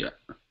 Yeah.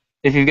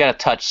 If you've got a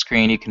touch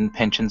screen, you can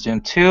pinch and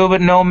zoom too,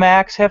 but no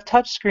Macs have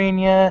touch screen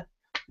yet.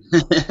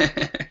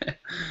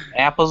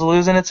 Apple's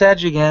losing its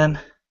edge again.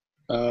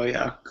 Oh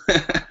yeah.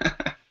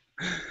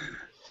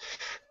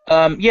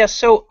 Yeah,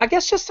 so I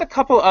guess just a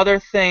couple other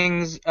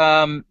things.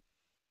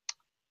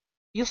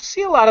 You'll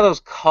see a lot of those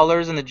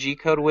colors in the G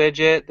code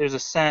widget. There's a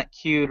sent,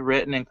 queued,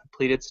 written, and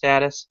completed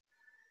status.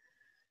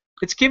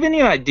 It's giving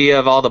you an idea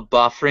of all the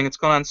buffering that's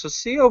going on. So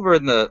see over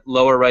in the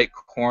lower right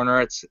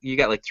corner, you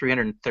got like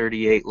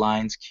 338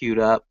 lines queued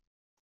up.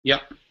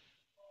 Yep.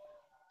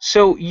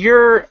 So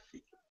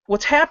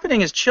what's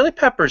happening is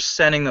ChiliPeppr's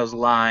sending those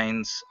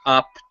lines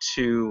up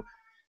to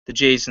the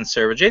JSON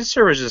server. JSON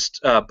server is just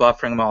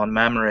buffering them all in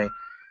memory,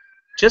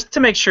 just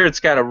to make sure it's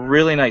got a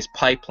really nice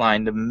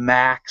pipeline to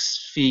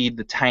max feed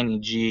the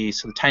TinyG,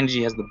 so the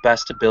TinyG has the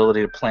best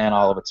ability to plan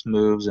all of its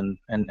moves and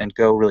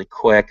go really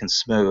quick and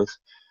smooth.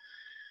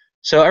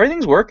 So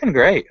everything's working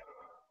great.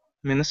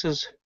 I mean, this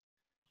is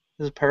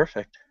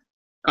perfect.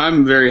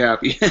 I'm very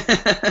happy.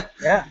 Yeah.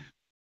 Yeah.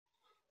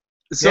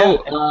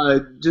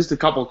 So, just a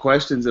couple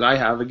questions that I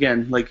have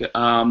again,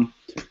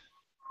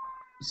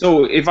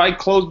 so if I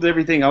closed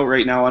everything out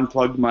right now,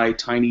 unplugged my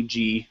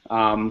TinyG,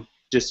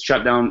 just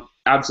shut down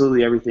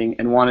absolutely everything,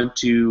 and wanted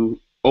to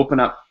open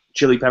up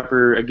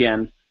ChiliPeppr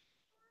again,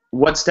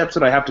 what steps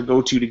would I have to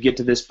go to get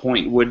to this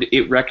point? Would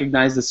it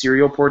recognize the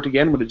serial port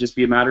again? Would it just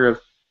be a matter of You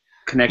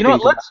know connecting what?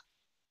 to that?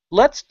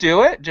 Let's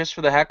do it just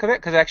for the heck of it,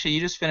 because actually you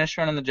just finished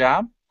running the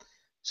job.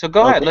 So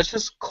go ahead. Okay. Let's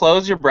just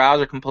close your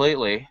browser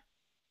completely.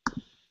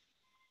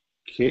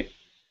 Okay.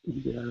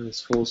 Get out of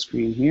this full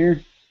screen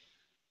here.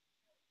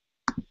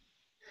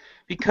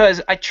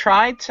 Because I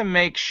tried to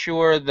make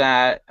sure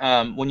that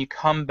when you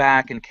come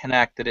back and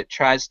connect, that it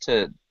tries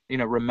to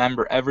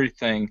remember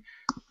everything,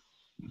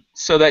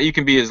 so that you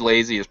can be as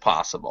lazy as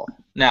possible.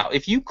 Now,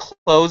 if you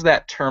close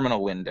that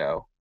terminal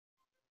window,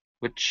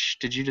 which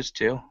did you just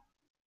do?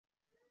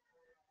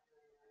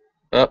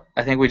 Oh,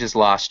 I think we just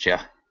lost you.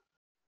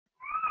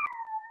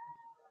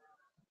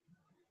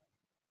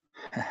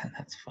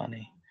 That's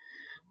funny.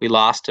 We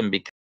lost him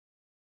because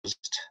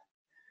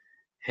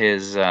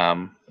his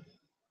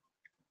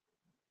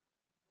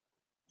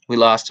we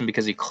lost him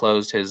because he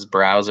closed his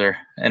browser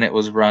and it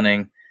was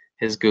running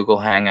his Google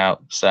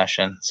Hangout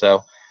session.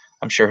 So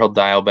I'm sure he'll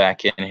dial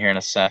back in here in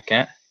a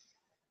second.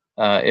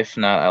 If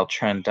not, I'll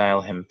try and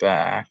dial him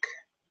back.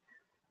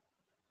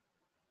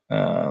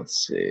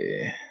 Let's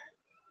see.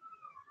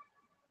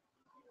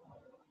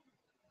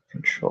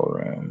 Control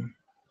room.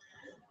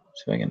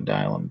 So I can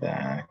dial him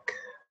back.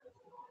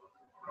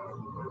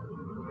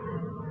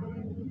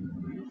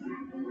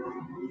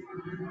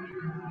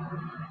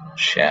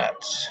 Chat.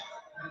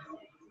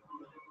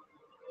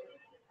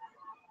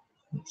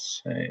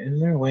 Let's see. Is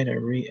there a way to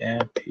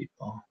re-add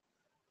people?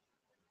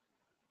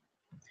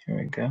 Here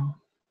we go.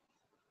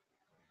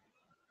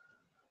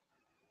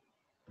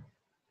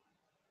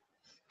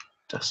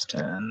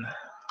 Dustin.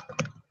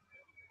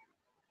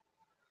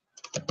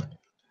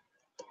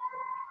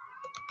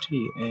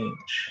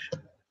 TH.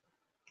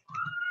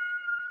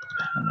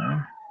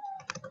 Penner.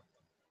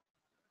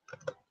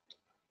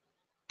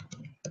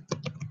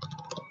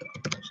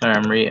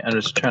 Sorry, I'm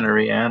just trying to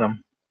re-add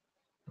him.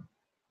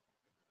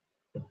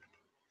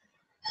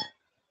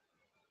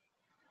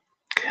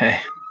 Okay.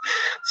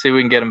 See if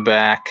we can get him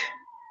back.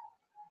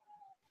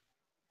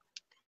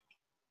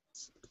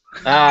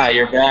 Ah,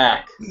 you're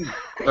back.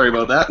 Sorry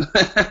about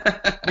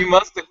that. You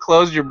must have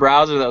closed your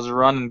browser that was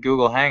running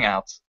Google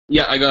Hangouts.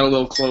 Yeah, I got a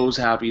little close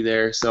happy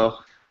there. So,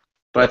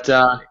 but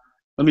let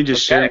me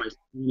just share my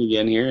screen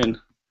again here and.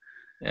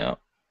 Yeah.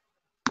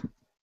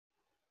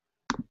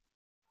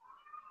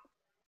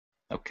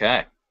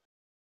 Okay.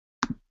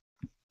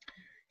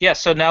 Yeah,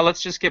 so now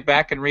let's just get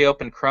back and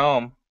reopen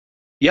Chrome.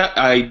 Yeah,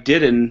 I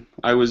did, and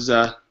I was.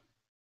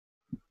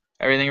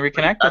 Everything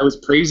reconnected? I was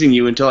praising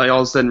you until I all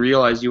of a sudden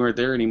realized you weren't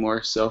there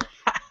anymore. So.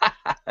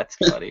 That's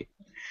funny.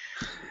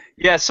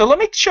 Yeah, so let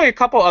me show you a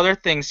couple other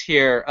things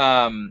here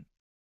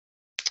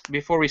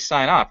before we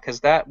sign off,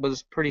 because that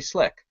was pretty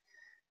slick.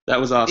 That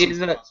was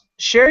awesome.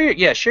 Share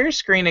your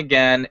screen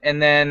again,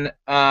 and then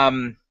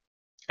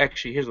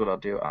actually, here's what I'll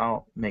do.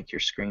 I'll make your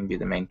screen be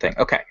the main thing.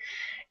 Okay.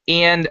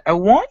 And I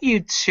want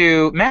you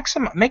to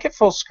make it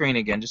full screen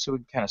again, just so we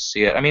can kind of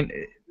see it. I mean,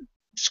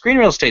 screen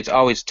real estate's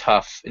always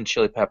tough in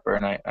ChiliPeppr,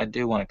 and I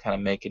do want to kind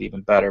of make it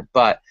even better.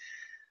 But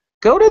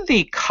go to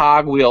the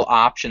cogwheel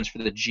options for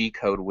the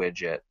G-code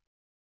widget,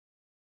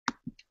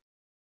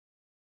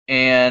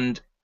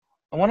 and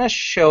I want to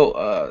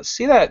show.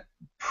 See that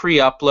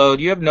pre-upload?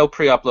 You have no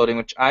pre-uploading,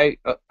 which I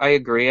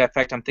agree. In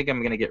fact, I'm thinking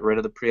I'm going to get rid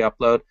of the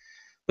pre-upload.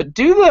 But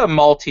do the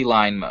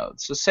multi-line mode.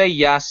 So say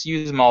yes,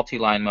 use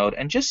multi-line mode,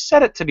 and just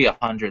set it to be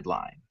 100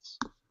 lines.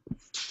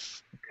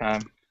 Okay.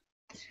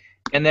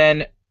 And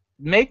then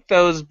make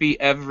those be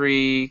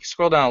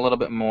scroll down a little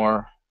bit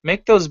more,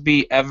 make those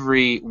be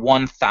every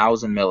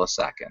 1,000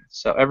 milliseconds.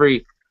 So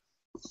every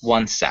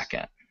 1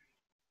 second,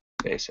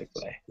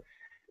 basically.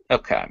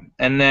 Okay.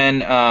 And then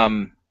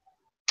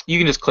you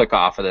can just click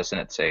off of this and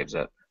it saves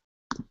it.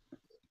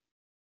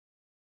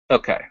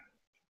 Okay.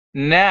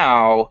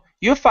 Now,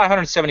 you have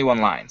 571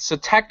 lines. So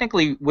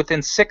technically,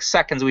 within 6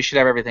 seconds, we should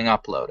have everything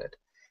uploaded.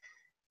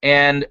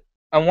 And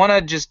I want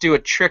to just do a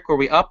trick where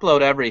we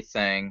upload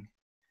everything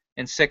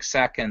in 6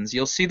 seconds.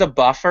 You'll see the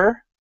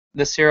buffer,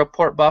 the serial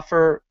port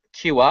buffer,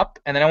 queue up,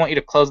 and then I want you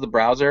to close the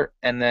browser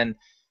and then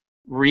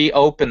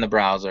reopen the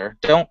browser.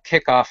 Don't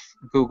kick off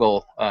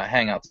Google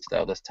Hangouts,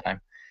 though, this time.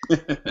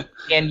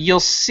 And you'll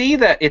see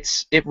that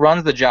it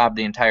runs the job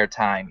the entire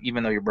time,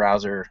 even though your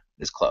browser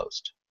is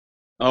closed.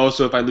 Oh,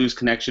 so if I lose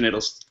connection,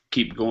 it'll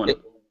keep going.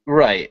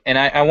 Right, and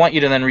I want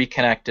you to then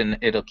reconnect, and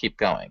it'll keep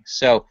going.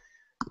 So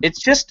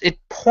it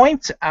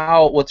points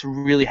out what's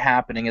really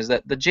happening is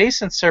that the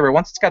JSON server,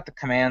 once it's got the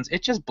commands,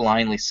 it just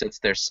blindly sits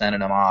there sending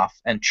them off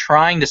and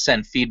trying to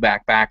send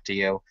feedback back to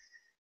you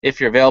if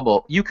you're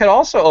available. You could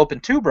also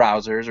open 2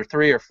 browsers or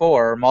 3 or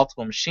 4 or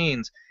multiple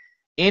machines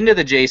into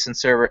the JSON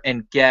server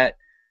and get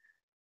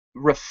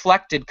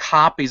reflected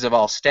copies of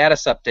all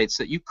status updates,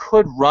 so that you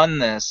could run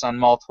this on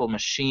multiple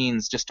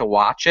machines just to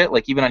watch it,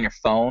 like even on your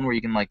phone where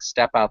you can like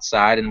step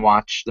outside and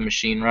watch the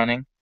machine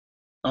running.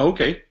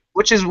 Okay.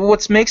 Which is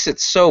what makes it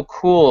so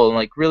cool, and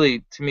like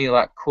really to me a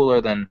lot cooler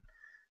than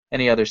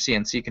any other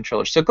CNC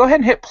controller. So go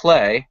ahead and hit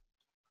play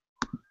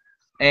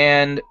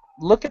and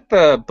look at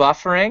the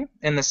buffering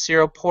in the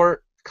serial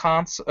port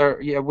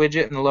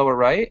widget in the lower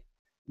right.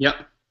 Yep.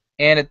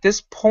 And at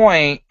this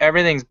point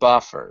everything's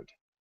buffered.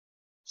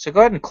 So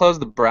go ahead and close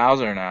the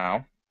browser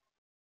now.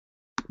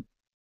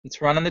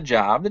 It's running the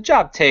job. The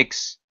job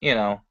takes,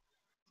 10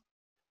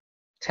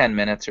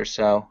 minutes or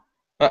so.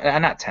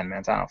 Not 10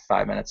 minutes, I don't know,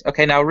 5 minutes.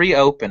 Okay, now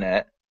reopen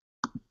it.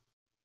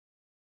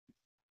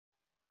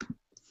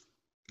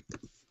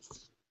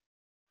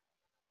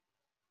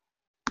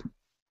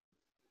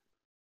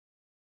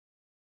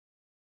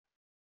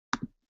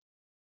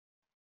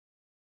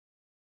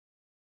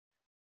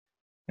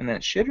 And then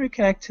it should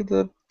reconnect to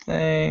the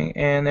thing,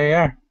 and there you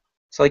are.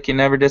 It's like you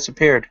never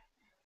disappeared.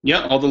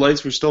 Yeah, all the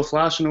lights were still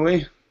flashing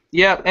away.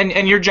 Yeah,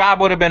 and your job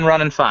would have been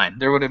running fine.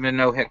 There would have been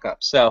no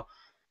hiccups. So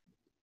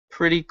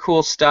pretty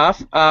cool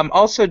stuff.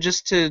 Also,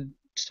 just to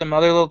some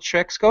other little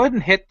tricks, go ahead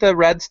and hit the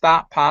red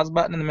stop pause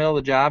button in the middle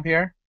of the job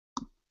here.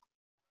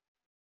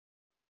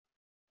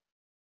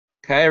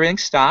 Okay,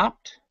 everything's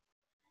stopped.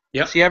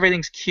 Yep. See,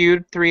 everything's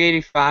queued.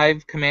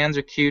 385 commands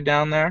are queued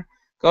down there.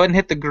 Go ahead and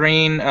hit the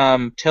green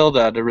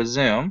tilde to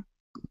resume,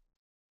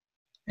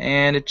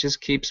 and it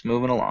just keeps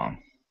moving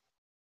along.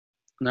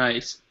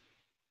 Nice.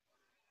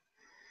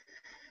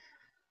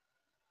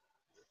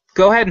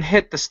 Go ahead and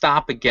hit the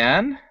stop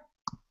again,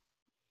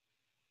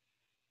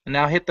 and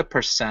now hit the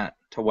percent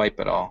to wipe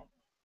it all.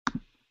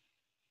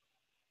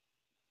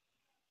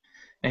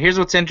 Now here's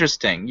what's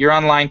interesting. You're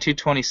on line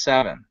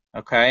 227,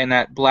 okay? And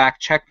that black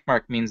check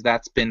mark means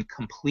that's been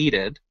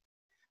completed.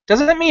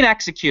 Doesn't mean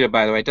executed,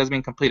 by the way. It does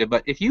mean completed.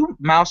 But if you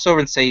mouse over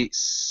and say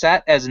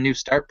set as a new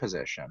start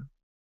position,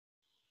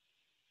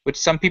 which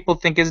some people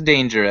think is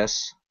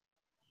dangerous,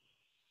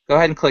 go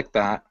ahead and click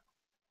that.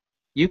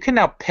 You can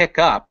now pick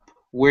up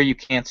where you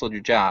canceled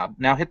your job.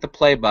 Now hit the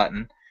play button,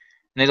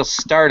 and it'll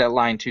start at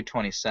line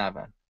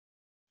 227.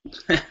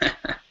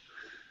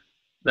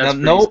 Now, That's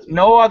pretty.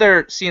 no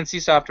other CNC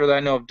software that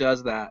I know of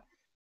does that.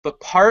 But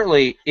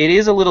partly, it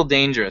is a little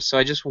dangerous. So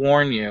I just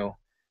warn you,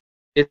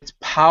 it's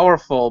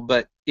powerful,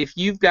 but if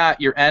you've got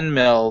your end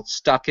mill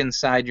stuck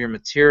inside your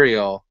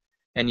material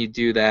and you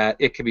do that,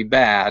 it could be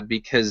bad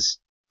because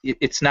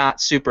it's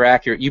not super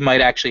accurate. You might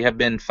actually have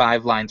been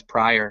 5 lines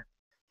prior.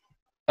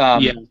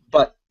 Yeah.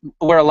 But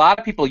where a lot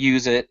of people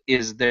use it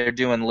is they're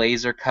doing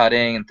laser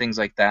cutting and things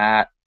like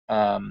that,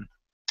 and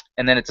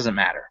then it doesn't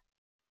matter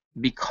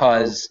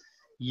because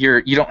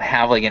you don't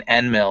have like an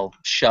end mill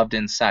shoved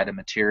inside a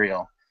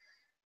material.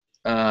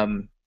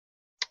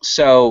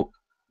 So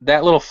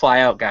that little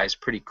flyout guy is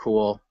pretty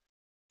cool.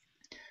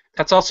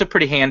 That's also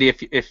pretty handy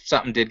if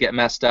something did get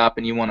messed up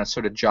and you want to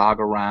sort of jog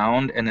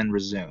around and then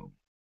resume.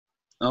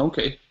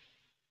 Okay.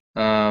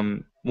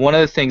 One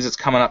of the things that's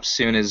coming up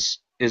soon is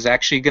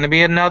actually going to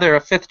be a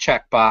fifth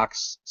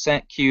checkbox: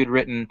 sent, queued,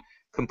 written,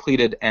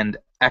 completed, and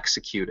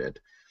executed,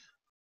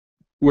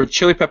 where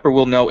ChiliPeppr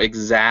will know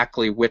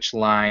exactly which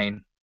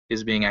line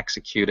is being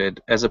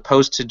executed, as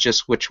opposed to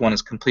just which one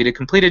is completed.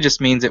 Completed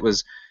just means it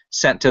was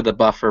sent to the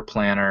buffer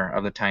planner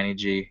of the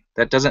TinyG.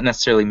 That doesn't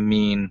necessarily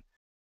mean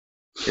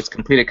it's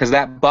completed, because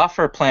that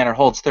buffer planner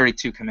holds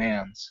 32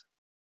 commands.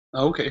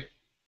 Okay.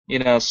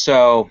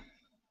 So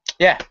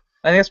yeah,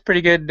 I think that's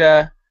pretty good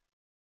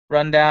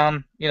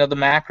rundown. The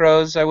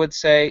macros, I would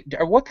say.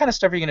 What kind of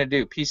stuff are you going to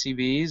do?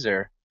 PCBs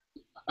or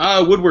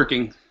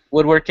Woodworking.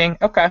 woodworking?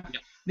 Okay.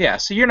 Yep. Yeah,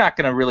 so you're not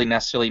going to really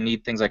necessarily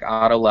need things like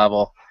auto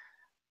level.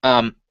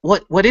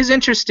 What is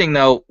interesting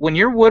though, when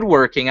you're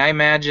woodworking, I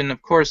imagine,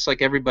 of course,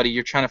 like everybody,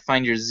 you're trying to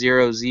find your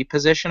 0Z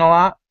position a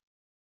lot.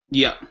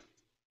 Yeah.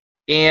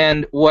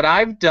 And what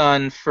I've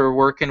done for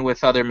working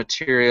with other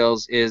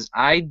materials is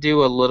I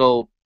do a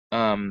little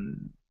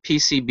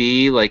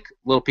PCB, like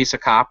little piece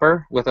of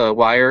copper with a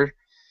wire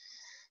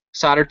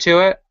soldered to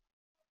it,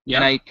 and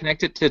Yeah. I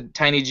connect it to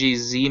TinyG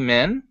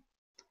Z-Min,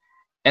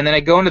 and then I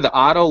go into the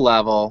auto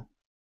level,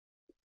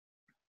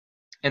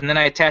 and then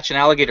I attach an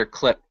alligator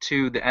clip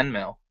to the end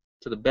mill,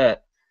 to the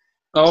bit.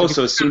 Oh, So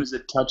so as soon as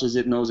it touches,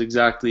 it knows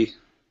exactly.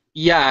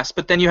 yes,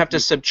 but then you have to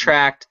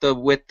subtract the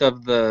width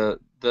of the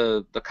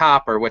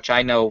copper, which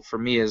I know for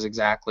me is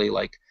exactly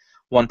like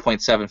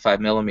 1.75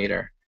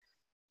 millimeter.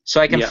 So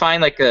I can Yeah.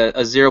 find like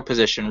a zero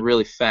position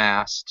really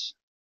fast.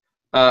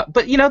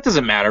 But it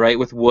doesn't matter, right?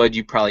 With wood,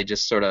 you probably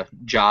just sort of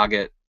jog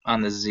it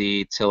on the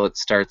Z till it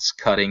starts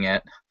cutting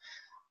it.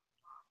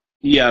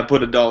 Yeah.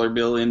 Put a dollar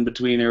bill in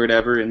between or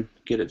whatever, and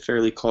get it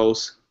fairly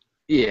close.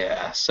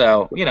 Yeah,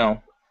 so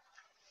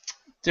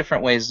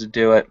different ways to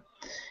do it.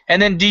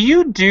 And then, do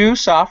you do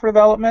software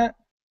development?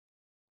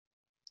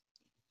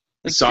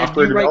 Like, do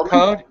Software you write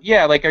development? code?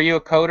 Yeah, like, are you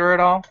a coder at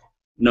all?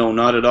 No,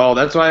 not at all.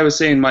 That's why I was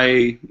saying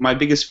my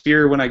biggest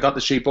fear when I got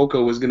the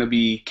Shapeoko was going to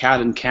be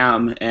CAD and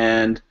CAM,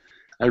 and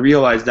I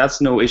realized that's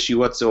no issue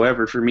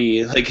whatsoever for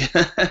me. Like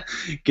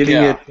getting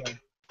Yeah. it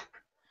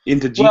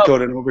into G Well,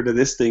 code and over to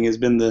this thing has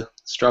been the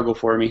struggle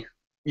for me.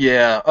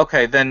 yeah,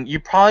 okay, then you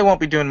probably won't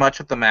be doing much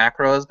with the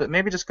macros, but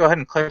maybe just go ahead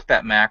and click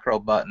that macro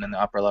button in the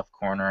upper left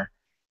corner.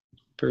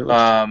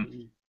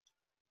 Um,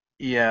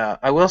 yeah,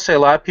 I will say a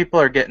lot of people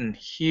are getting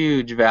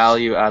huge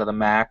value out of the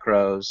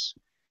macros.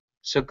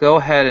 So go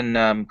ahead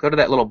and go to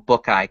that little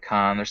book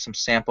icon. There's some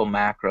sample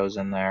macros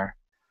in there.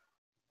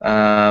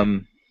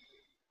 Um,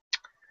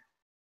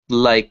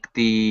 like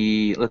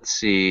let's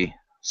see,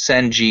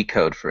 send G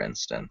code, for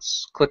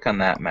instance. Click on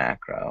that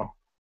macro.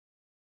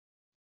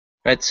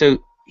 Right,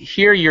 so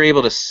here you're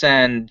able to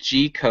send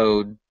G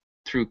code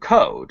through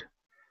code.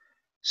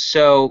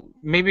 So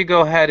maybe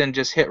go ahead and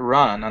just hit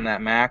run on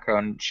that macro,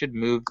 and it should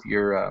move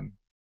your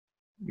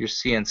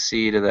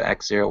CNC to the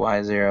X0,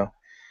 Y0.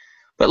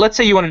 But let's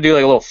say you want to do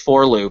like a little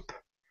for loop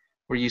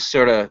where you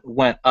sort of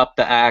went up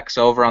the X,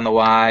 over on the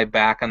Y,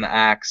 back on the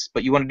X,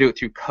 but you want to do it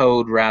through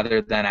code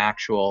rather than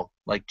actual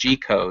like G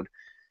code.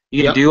 You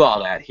can Yep. do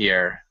all that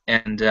here,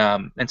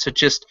 And so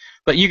just,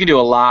 but you can do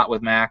a lot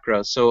with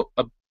macros. So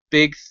a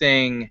big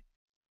thing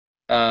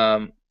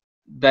um,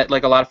 that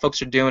like a lot of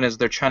folks are doing is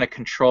they're trying to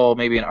control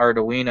maybe an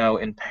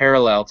Arduino in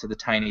parallel to the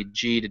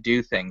TinyG to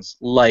do things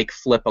like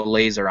flip a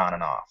laser on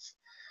and off.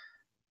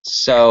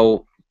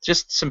 So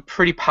just some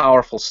pretty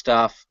powerful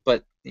stuff.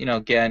 But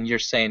again, you're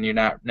saying you're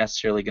not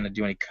necessarily going to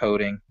do any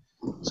coding,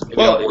 so maybe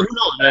Well, don't who worry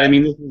knows? about I that.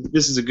 mean,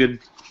 this is a good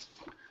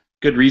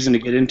reason to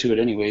get into it,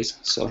 anyways.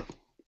 So.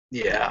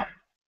 Yeah.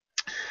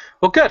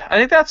 Well, good. I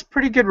think that's a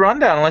pretty good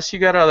rundown. Unless you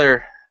got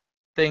other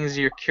things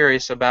you're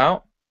curious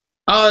about.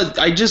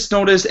 I just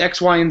noticed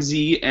X, Y, and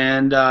Z,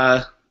 and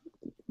the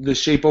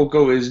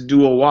Shapeoko is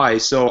dual Y,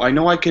 so I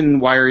know I can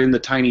wire in the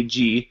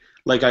TinyG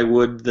like I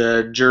would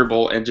the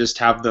gerbil and just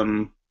have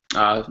them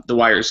the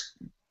wires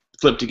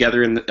flip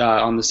together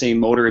on the same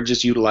motor and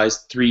just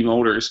utilize 3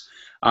 motors.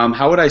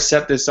 How would I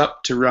set this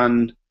up to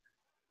run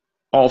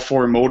all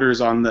 4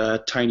 motors on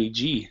the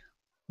TinyG?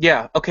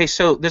 Yeah. Okay.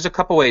 So there's a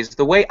couple ways.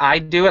 The way I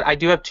do it, I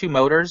do have 2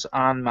 motors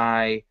on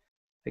my.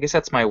 I guess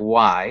that's my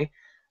Y.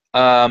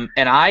 And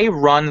I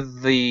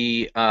run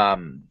the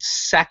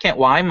second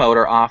Y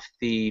motor off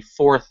the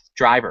fourth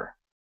driver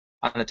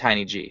on the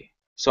TinyG.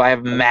 So I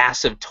have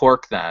massive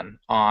torque then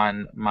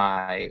on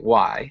my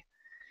Y.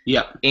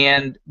 Yeah,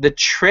 And the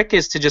trick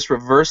is to just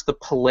reverse the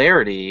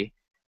polarity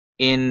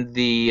in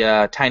the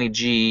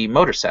TinyG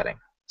motor setting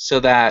so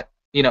that,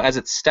 as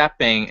it's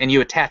stepping, and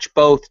you attach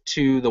both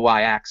to the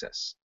Y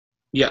axis.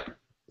 yeah.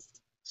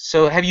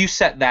 So have you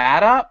set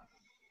that up?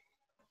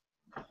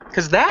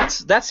 Because that's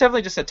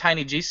definitely just a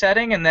TinyG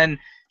setting, and then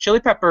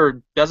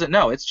ChiliPeppr doesn't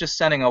know. It's just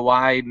sending a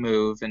Y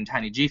move, and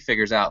TinyG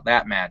figures out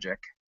that magic.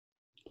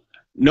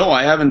 No,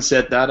 I haven't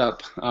set that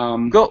up.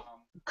 Go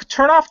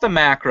turn off the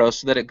macro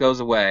so that it goes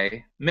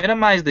away.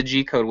 Minimize the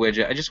G-code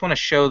widget. I just want to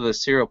show the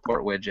serial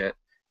port widget.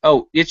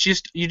 Oh, it's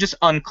just you just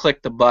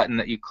unclick the button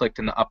that you clicked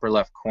in the upper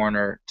left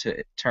corner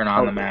to turn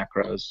on the Okay.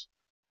 macros.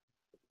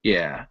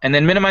 Yeah, and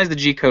then minimize the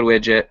G-code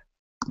widget.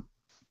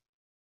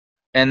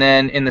 And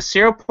then in the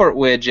serial port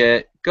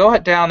widget, go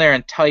down there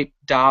and type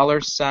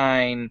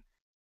 $,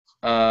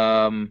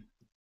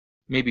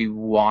 maybe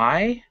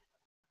Y,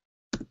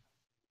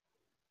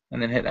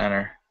 and then hit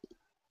enter.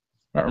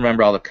 I don't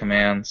remember all the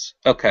commands.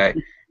 Okay.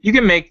 You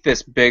can make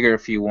this bigger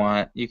if you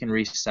want. You can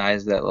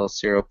resize that little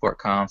serial port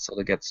console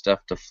to get stuff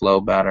to flow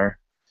better.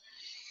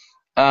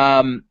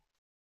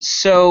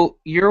 So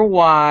your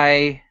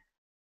Y,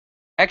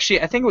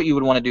 actually, I think what you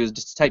would want to do is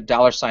just type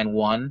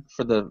 $1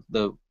 for the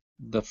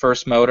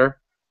first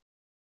motor.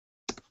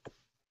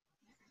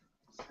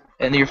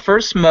 And your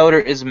first motor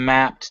is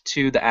mapped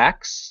to the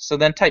X, so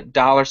then type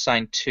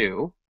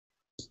 $2.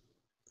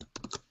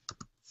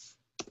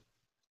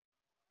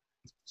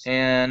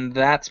 And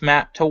that's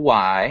mapped to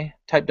Y.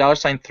 Type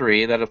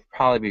 $3, that'll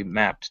probably be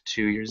mapped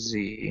to your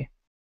Z.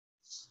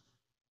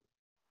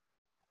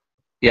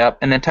 Yep,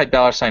 and then type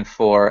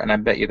 $4, and I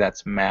bet you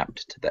that's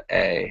mapped to the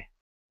A.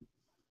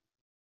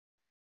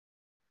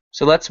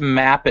 So let's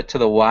map it to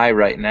the Y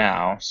right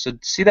now. So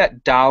see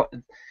that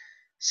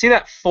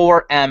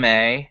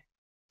 4MA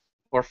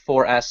or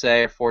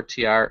 4SA or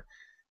 4TR?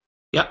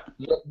 Yeah.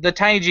 The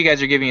TinyG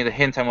guys are giving you the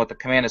hint on what the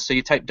command is. So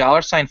you type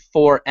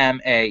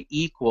 $4MA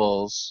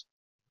equals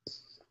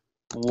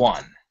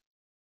 1.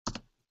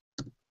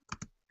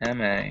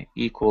 MA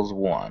equals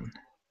 1.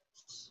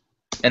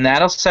 And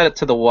that'll set it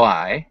to the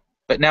Y.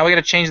 But now we got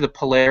to change the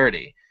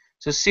polarity.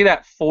 So see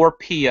that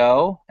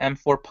 4PO,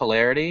 M4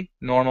 polarity,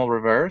 normal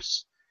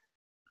reverse?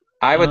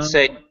 I would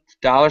say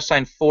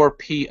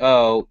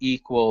 $4PO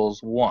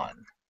equals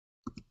 1.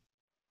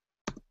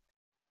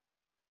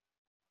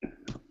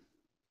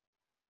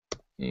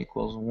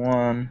 Equals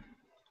 1.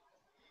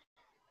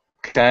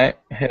 Okay,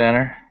 hit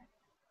enter.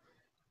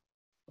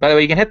 By the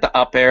way, you can hit the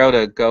up arrow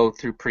to go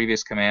through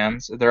previous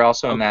commands. They're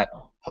also in Okay.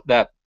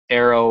 that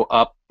arrow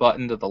up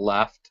button to the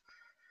left.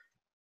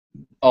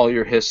 All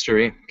your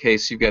history, in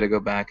case you've got to go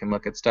back and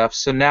look at stuff.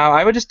 So now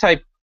I would just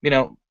type,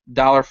 $4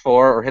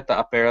 or hit the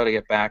up arrow to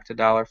get back to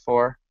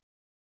 $4.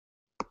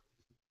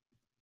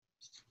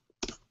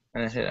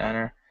 And then hit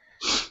enter.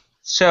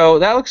 So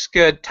that looks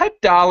good. Type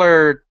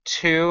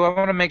 $2. I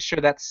want to make sure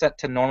that's set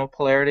to normal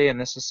polarity and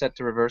this is set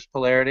to reverse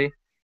polarity.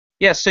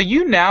 Yeah, so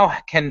you now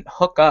can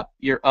hook up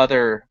your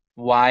other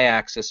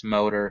Y-axis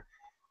motor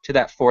to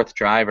that fourth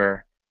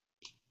driver.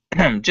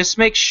 Just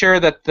make sure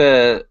that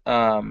the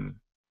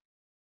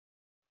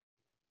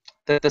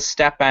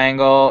step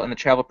angle and the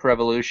travel per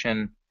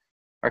revolution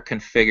are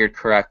configured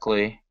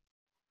correctly.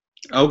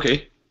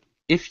 Okay.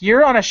 If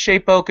you're on a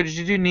Shapeoko, did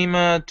you do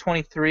NEMA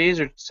 23s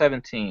or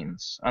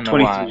 17s on the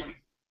 23. Y?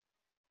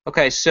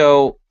 Okay,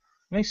 so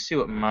let me see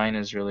what mine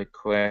is really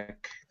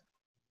quick.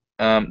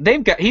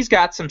 He's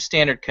got some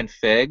standard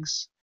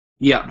configs,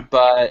 Yeah.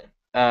 but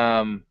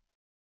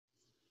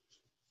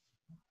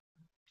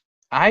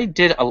I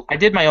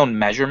did my own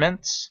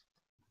measurements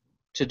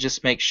to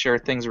just make sure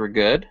things were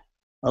good.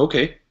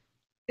 Okay.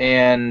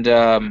 And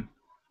wrong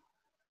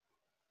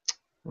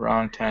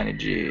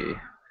TinyG.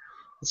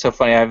 It's so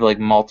funny. I have like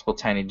multiple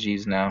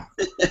TinyGs now.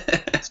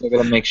 So I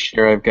gotta make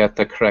sure I've got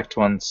the correct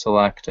one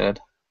selected.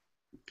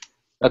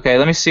 Okay,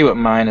 let me see what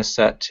mine is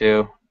set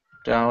to.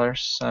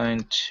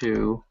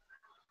 $2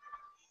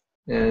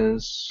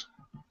 is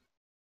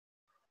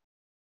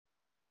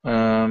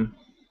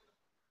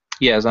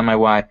yeah, it's on my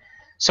Y.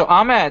 So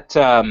I'm at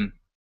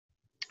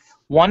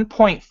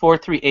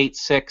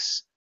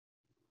 1.4386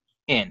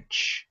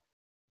 inch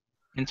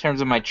in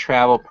terms of my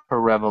travel per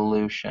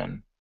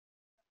revolution.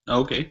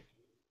 Okay.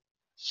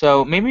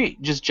 So maybe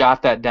just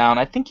jot that down.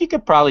 I think you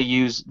could probably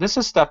use this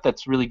is stuff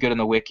that's really good in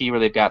the wiki where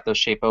they've got those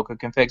Shapeoko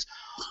configs.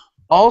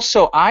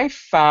 Also, I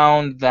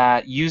found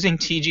that using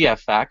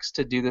TGFX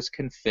to do this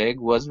config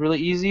was really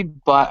easy,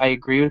 but I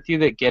agree with you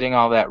that getting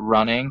all that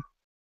running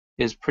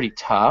is pretty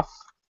tough.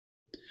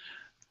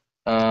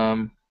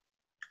 What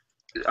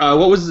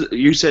was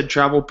you said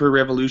travel per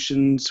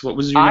revolutions? What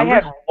was your I number?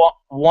 had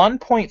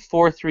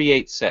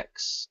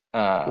 1.4386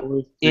 Four,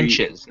 three.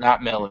 inches,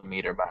 not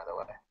millimeter, by the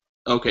way.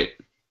 Okay.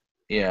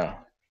 Yeah,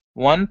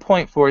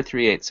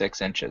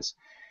 1.4386 inches.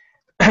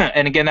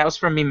 And again, that was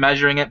from me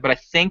measuring it, but I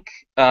think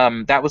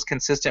that was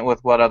consistent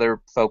with what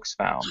other folks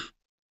found.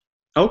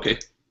 Okay.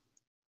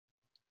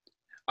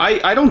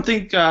 I don't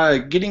think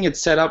getting it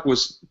set up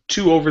was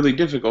too overly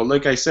difficult.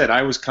 Like I said,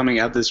 I was coming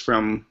at this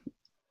from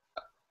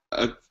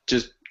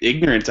just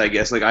ignorance, I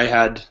guess. Like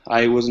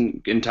I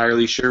wasn't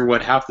entirely sure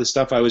what half the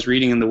stuff I was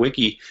reading in the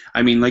wiki.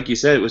 I mean, like you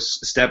said, it was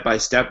step by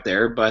step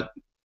there, but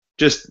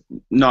just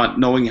not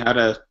knowing how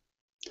to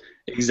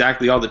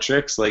exactly all the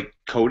tricks like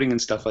coding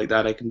and stuff like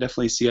that, I can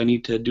definitely see I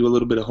need to do a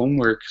little bit of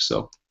homework.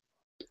 So,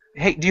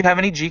 Hey, do you have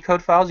any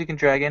G-code files you can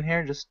drag in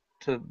here just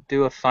to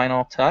do a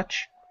final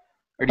touch?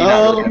 Or do you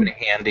not really have any um,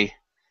 handy?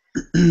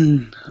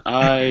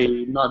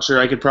 I'm not sure.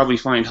 I could probably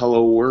find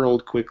Hello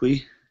World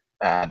quickly.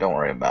 Don't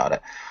worry about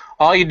it.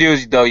 All you do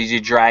is, though, is you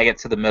drag it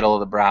to the middle of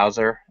the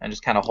browser and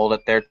just kind of hold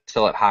it there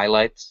till it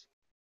highlights,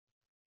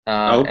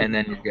 Okay, and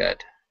then you're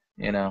good.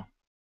 You know.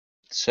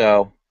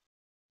 So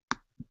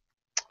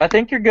I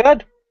think you're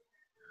good.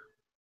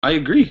 I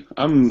agree.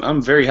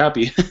 I'm very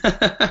happy.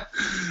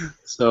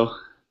 So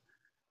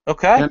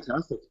Okay.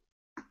 fantastic.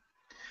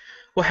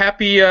 Well,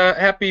 happy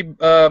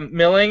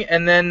milling,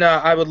 and then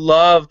I would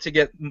love to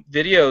get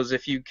videos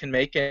if you can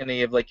make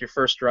any of like your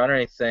first run or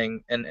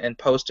anything, and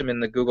post them in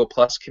the Google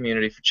Plus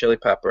community for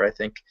ChiliPeppr. I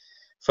think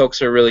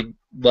folks are really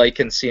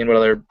liking seeing what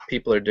other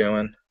people are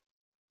doing.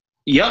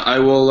 Yeah, I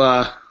will.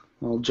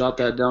 I'll jot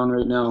that down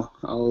right now.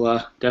 I'll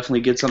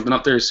definitely get something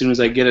up there as soon as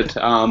I get it.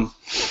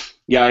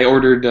 Yeah, I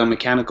ordered a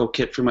mechanical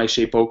kit for my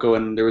Shapeoko,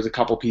 and there was a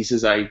couple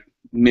pieces I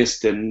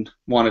missed and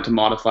wanted to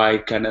modify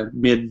kind of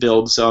mid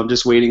build. So I'm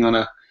just waiting on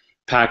a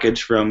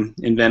package from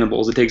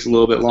Inventables. It takes a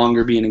little bit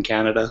longer being in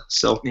Canada.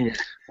 So Yeah.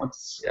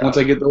 once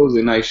I get those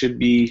in, I should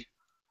be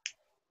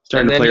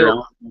starting And to then play you'll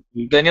around next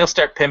week. then you'll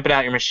start pimping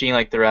out your machine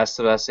like the rest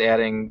of us,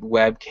 adding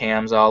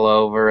webcams all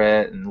over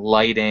it and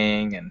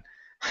lighting and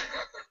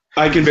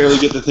I can barely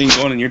get the thing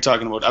going, and you're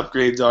talking about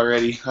upgrades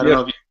already. I don't you'll,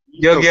 know if you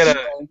you'll still get see a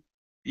that.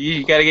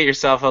 you got to get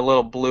yourself a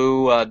little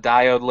blue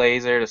diode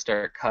laser to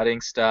start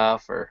cutting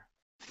stuff or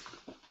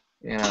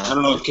you I know.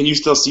 don't know. Can you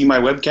still see my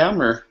webcam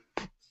or?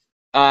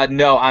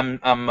 No, I'm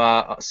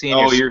seeing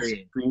your Oh, your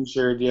screen. screen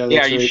shared. Yeah, Yeah,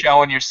 are that's you right.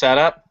 showing your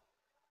setup?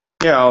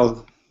 Yeah,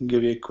 I'll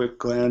give you a quick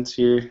glance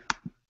here.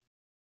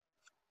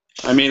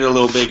 I made it a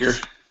little bigger.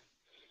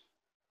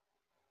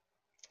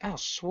 Oh,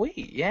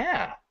 sweet.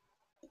 Yeah.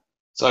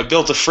 So I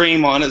built a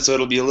frame on it so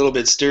it'll be a little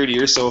bit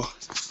sturdier. So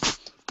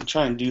I'll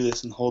try and do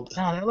this and hold.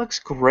 No, that looks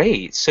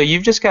great. So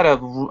you've just got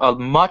a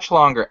much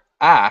longer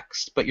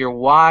X, but your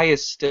Y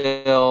is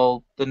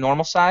still the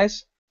normal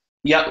size?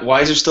 Yeah,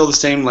 Ys are still the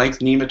same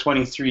length, NEMA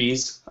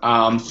 23s.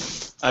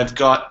 I've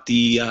got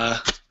the,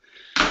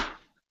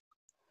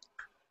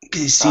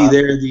 can you see Uh,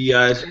 there, the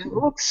it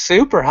looks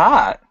super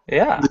hot.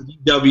 Yeah.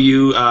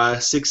 DW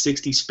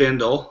 660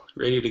 spindle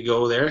ready to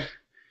go there.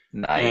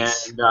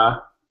 Nice. And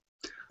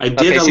I did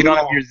Okay, a so you don't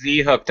have your little.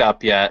 Z hooked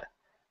up yet.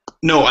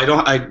 No, I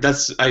don't.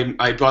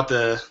 I bought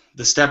the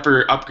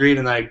stepper upgrade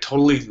and I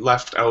totally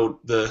left out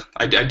the.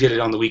 I did it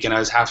on the weekend. I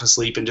was half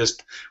asleep and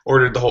just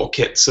ordered the whole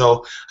kit.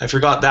 So I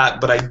forgot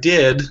that, but I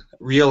did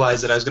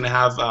realize that I was going to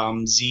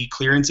have Z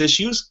clearance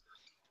issues.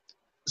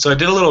 So I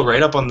did a little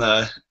write up on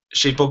the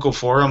Shapeoko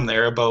forum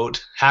there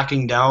about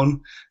hacking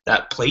down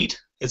that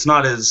plate. It's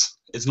not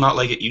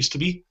like it used to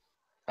be. You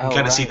can Oh,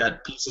 kind of see right.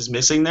 that piece is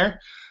missing there,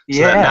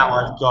 so that now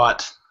Yeah. I've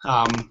got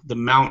the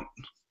mount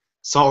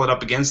solid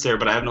up against there,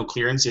 but I have no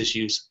clearance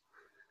issues.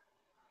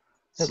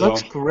 It So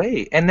looks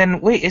great. And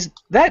then wait, is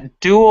that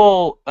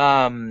dual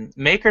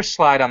maker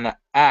slide on the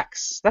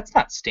X? That's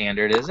not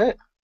standard, is it?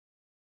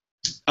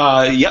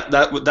 yeah,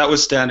 that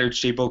was standard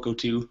Shapeoko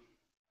too.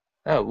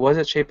 Oh, was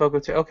it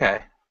Shapeoko 2? Okay.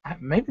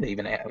 Maybe they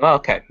even added. Well,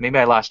 okay. Maybe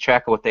I lost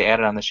track of what they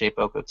added on the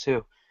Shapeoko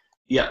 2.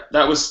 Yeah,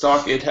 that was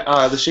stock. The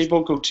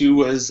Shapeoko 2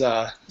 was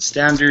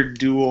standard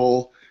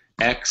dual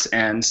X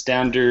and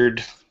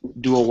standard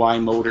dual Y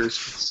motors.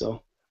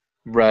 So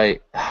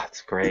Right.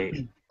 That's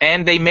great.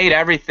 And they made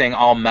everything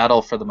all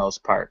metal for the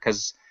most part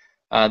because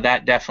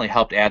that definitely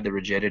helped add the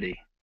rigidity.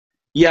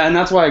 Yeah, and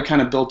that's why I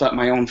kind of built up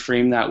my own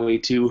frame that way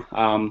too,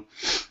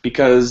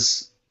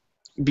 because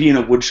being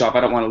a wood shop,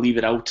 I don't want to leave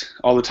it out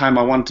all the time.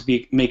 I want it to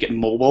be make it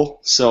mobile.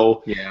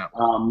 So Yeah.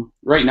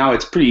 right now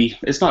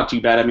it's not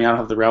too bad. I mean, I don't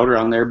have the router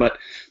on there, but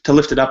to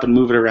lift it up and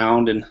move it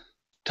around and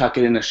tuck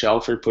it in a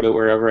shelf or put it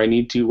wherever I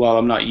need to while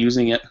I'm not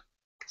using it.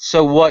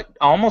 So what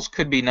almost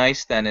could be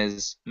nice then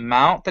is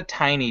mount the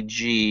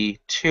TinyG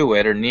to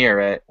it or near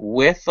it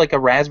with like a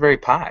Raspberry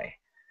Pi,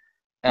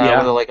 with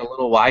Yeah. like a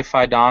little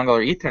Wi-Fi dongle or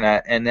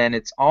Ethernet, and then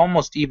it's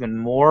almost even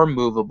more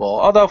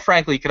movable. Although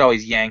frankly, you could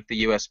always yank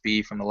the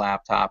USB from the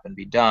laptop and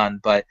be done.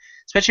 But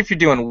especially if you're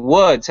doing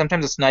wood,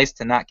 sometimes it's nice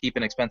to not keep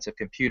an expensive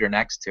computer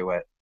next to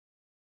it.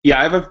 Yeah,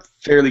 I have a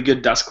fairly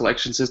good dust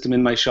collection system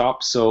in my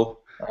shop, so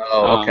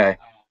Oh, um, okay.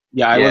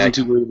 yeah, I Yeah, wasn't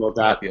too worried about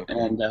that'll that be okay.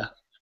 and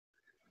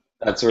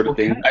that sort of Well,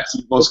 thing. good. I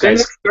see Well, most good guys.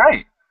 looks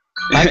great.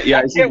 I, Yeah,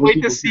 I I see can't most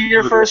wait to people see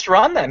your do it. first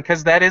run then,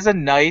 because that is a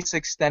nice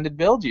extended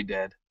build you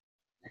did.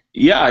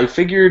 Yeah, I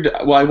figured.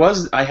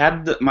 Well, I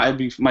had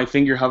my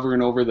finger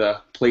hovering over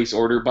the place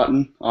order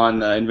button on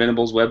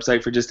Inventable's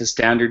website for just a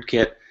standard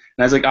kit,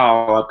 and I was like, oh,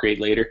 I'll upgrade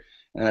later.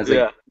 And I was like,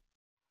 Yeah.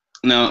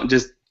 no,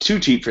 just too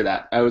cheap for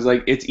that. I was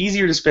like, it's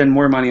easier to spend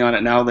more money on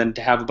it now than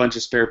to have a bunch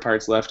of spare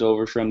parts left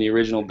over from the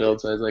original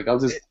build. So I was like, I'll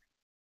just.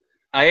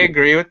 I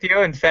agree with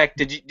you. In fact,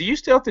 do you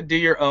still have to do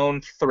your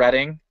own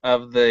threading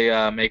of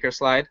the maker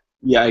slide?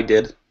 Yeah, I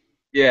did.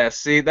 Yeah,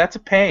 see, that's a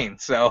pain.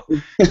 So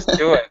just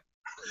do it.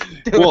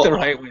 Do it the Well,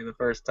 right way the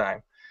first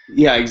time.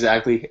 yeah,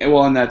 exactly.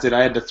 Well, and that's it.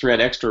 I had to thread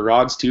extra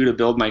rods too to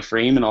build my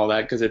frame and all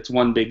that because it's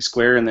one big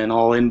square and then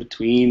all in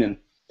between. And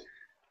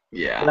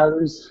Yeah. yeah,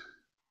 there's.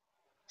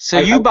 So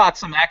I you bought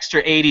some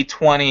extra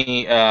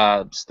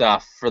 80/20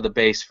 stuff for the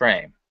base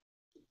frame.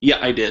 yeah,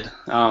 I did.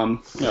 Yeah,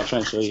 I'll try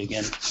and show you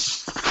again.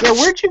 Yeah,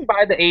 where'd you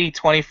buy the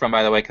 80/20 from,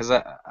 by the way? Because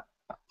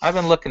I've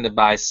been looking to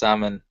buy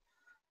some in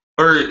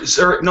Or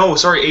no,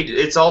 sorry,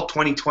 it's all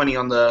 2020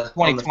 on the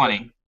 2020.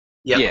 frame.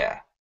 Yep. Yeah.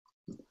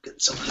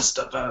 Get some of this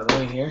stuff out of the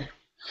way here.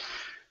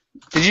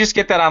 Did you just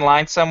get that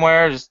online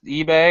somewhere, just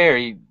eBay, or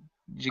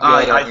did you go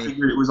I to?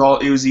 figured it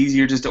was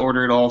easier just to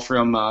order it all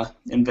from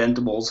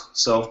Inventables,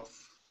 so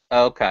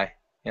Oh, okay.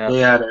 they Yep.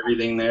 had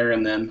everything there,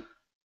 and then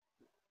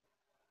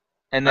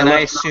And I then I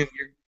left. assume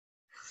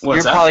What's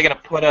you're that? probably gonna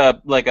put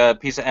a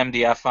piece of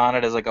MDF on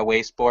it as like a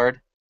waste board.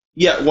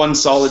 Yeah, one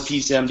solid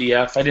piece of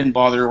MDF. I didn't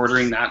bother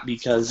ordering that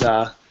because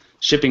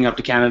shipping up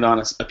to Canada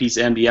on a piece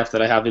of MDF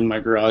that I have in my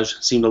garage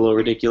seemed a little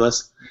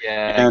ridiculous.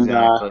 Yeah, And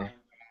exactly.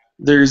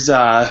 there's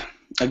a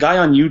guy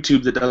on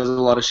YouTube that does a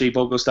lot of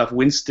Shapeoko stuff.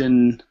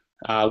 Winston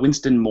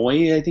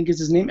Moy, I think is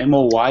his name.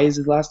 MOY is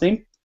his last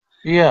name.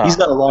 He's Yeah.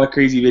 got a lot of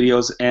crazy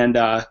videos, and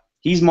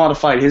he's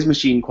modified his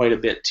machine quite a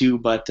bit too.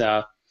 But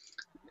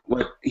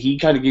what he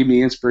kind of gave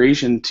me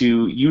inspiration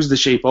to use the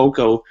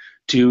Shapeoko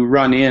to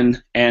run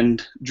in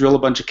and drill a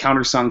bunch of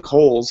countersunk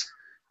holes,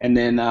 and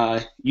then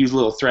use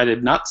little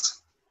threaded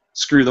nuts,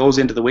 screw those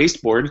into the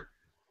wasteboard,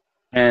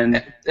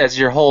 and As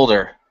your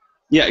holder.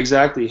 yeah,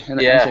 exactly. And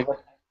Yeah. actually,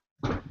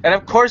 And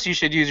of course you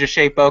should use your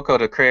Shapeoko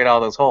to create all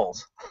those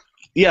holes.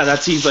 yeah,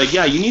 he's like,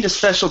 yeah, you need a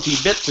specialty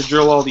bit to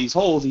drill all these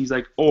holes. He's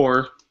like,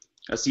 or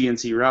a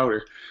CNC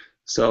router.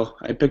 So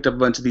I picked up a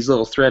bunch of these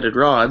little threaded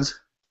rods.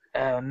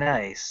 Oh,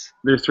 nice.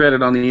 They're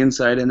threaded on the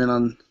inside and then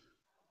on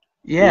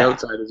the Yeah.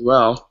 outside as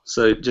well.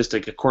 So just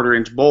like a 1/4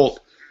 inch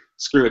bolt,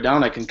 screw it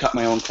down. I can cut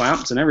my own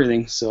clamps and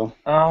everything. So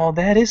Oh,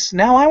 that is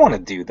now I want to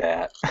do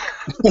that.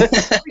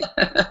 That's sweet.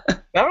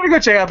 I'm gonna go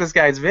check out this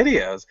guy's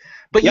videos.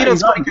 But yeah, it's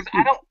he's funny on because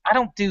YouTube. I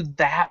don't do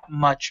that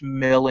much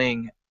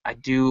milling. I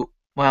do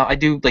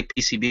like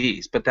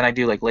PCBs, but then I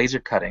do like laser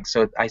cutting,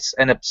 so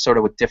end up sort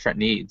of with different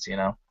needs.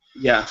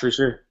 Yeah, for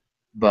sure.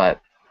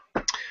 But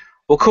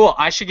well, cool.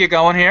 I should get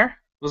going here.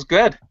 It was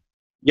good.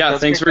 Yeah,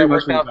 That's thanks great. very That much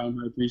worked for the out. time.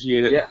 I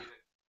appreciate it. Yeah,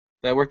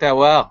 that worked out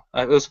well.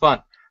 It was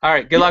fun. All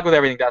right. Good Yeah, luck with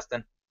everything,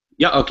 Dustin.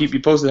 yeah, I'll keep you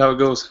posted how it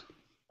goes.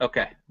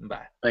 Okay.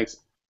 Bye. Thanks.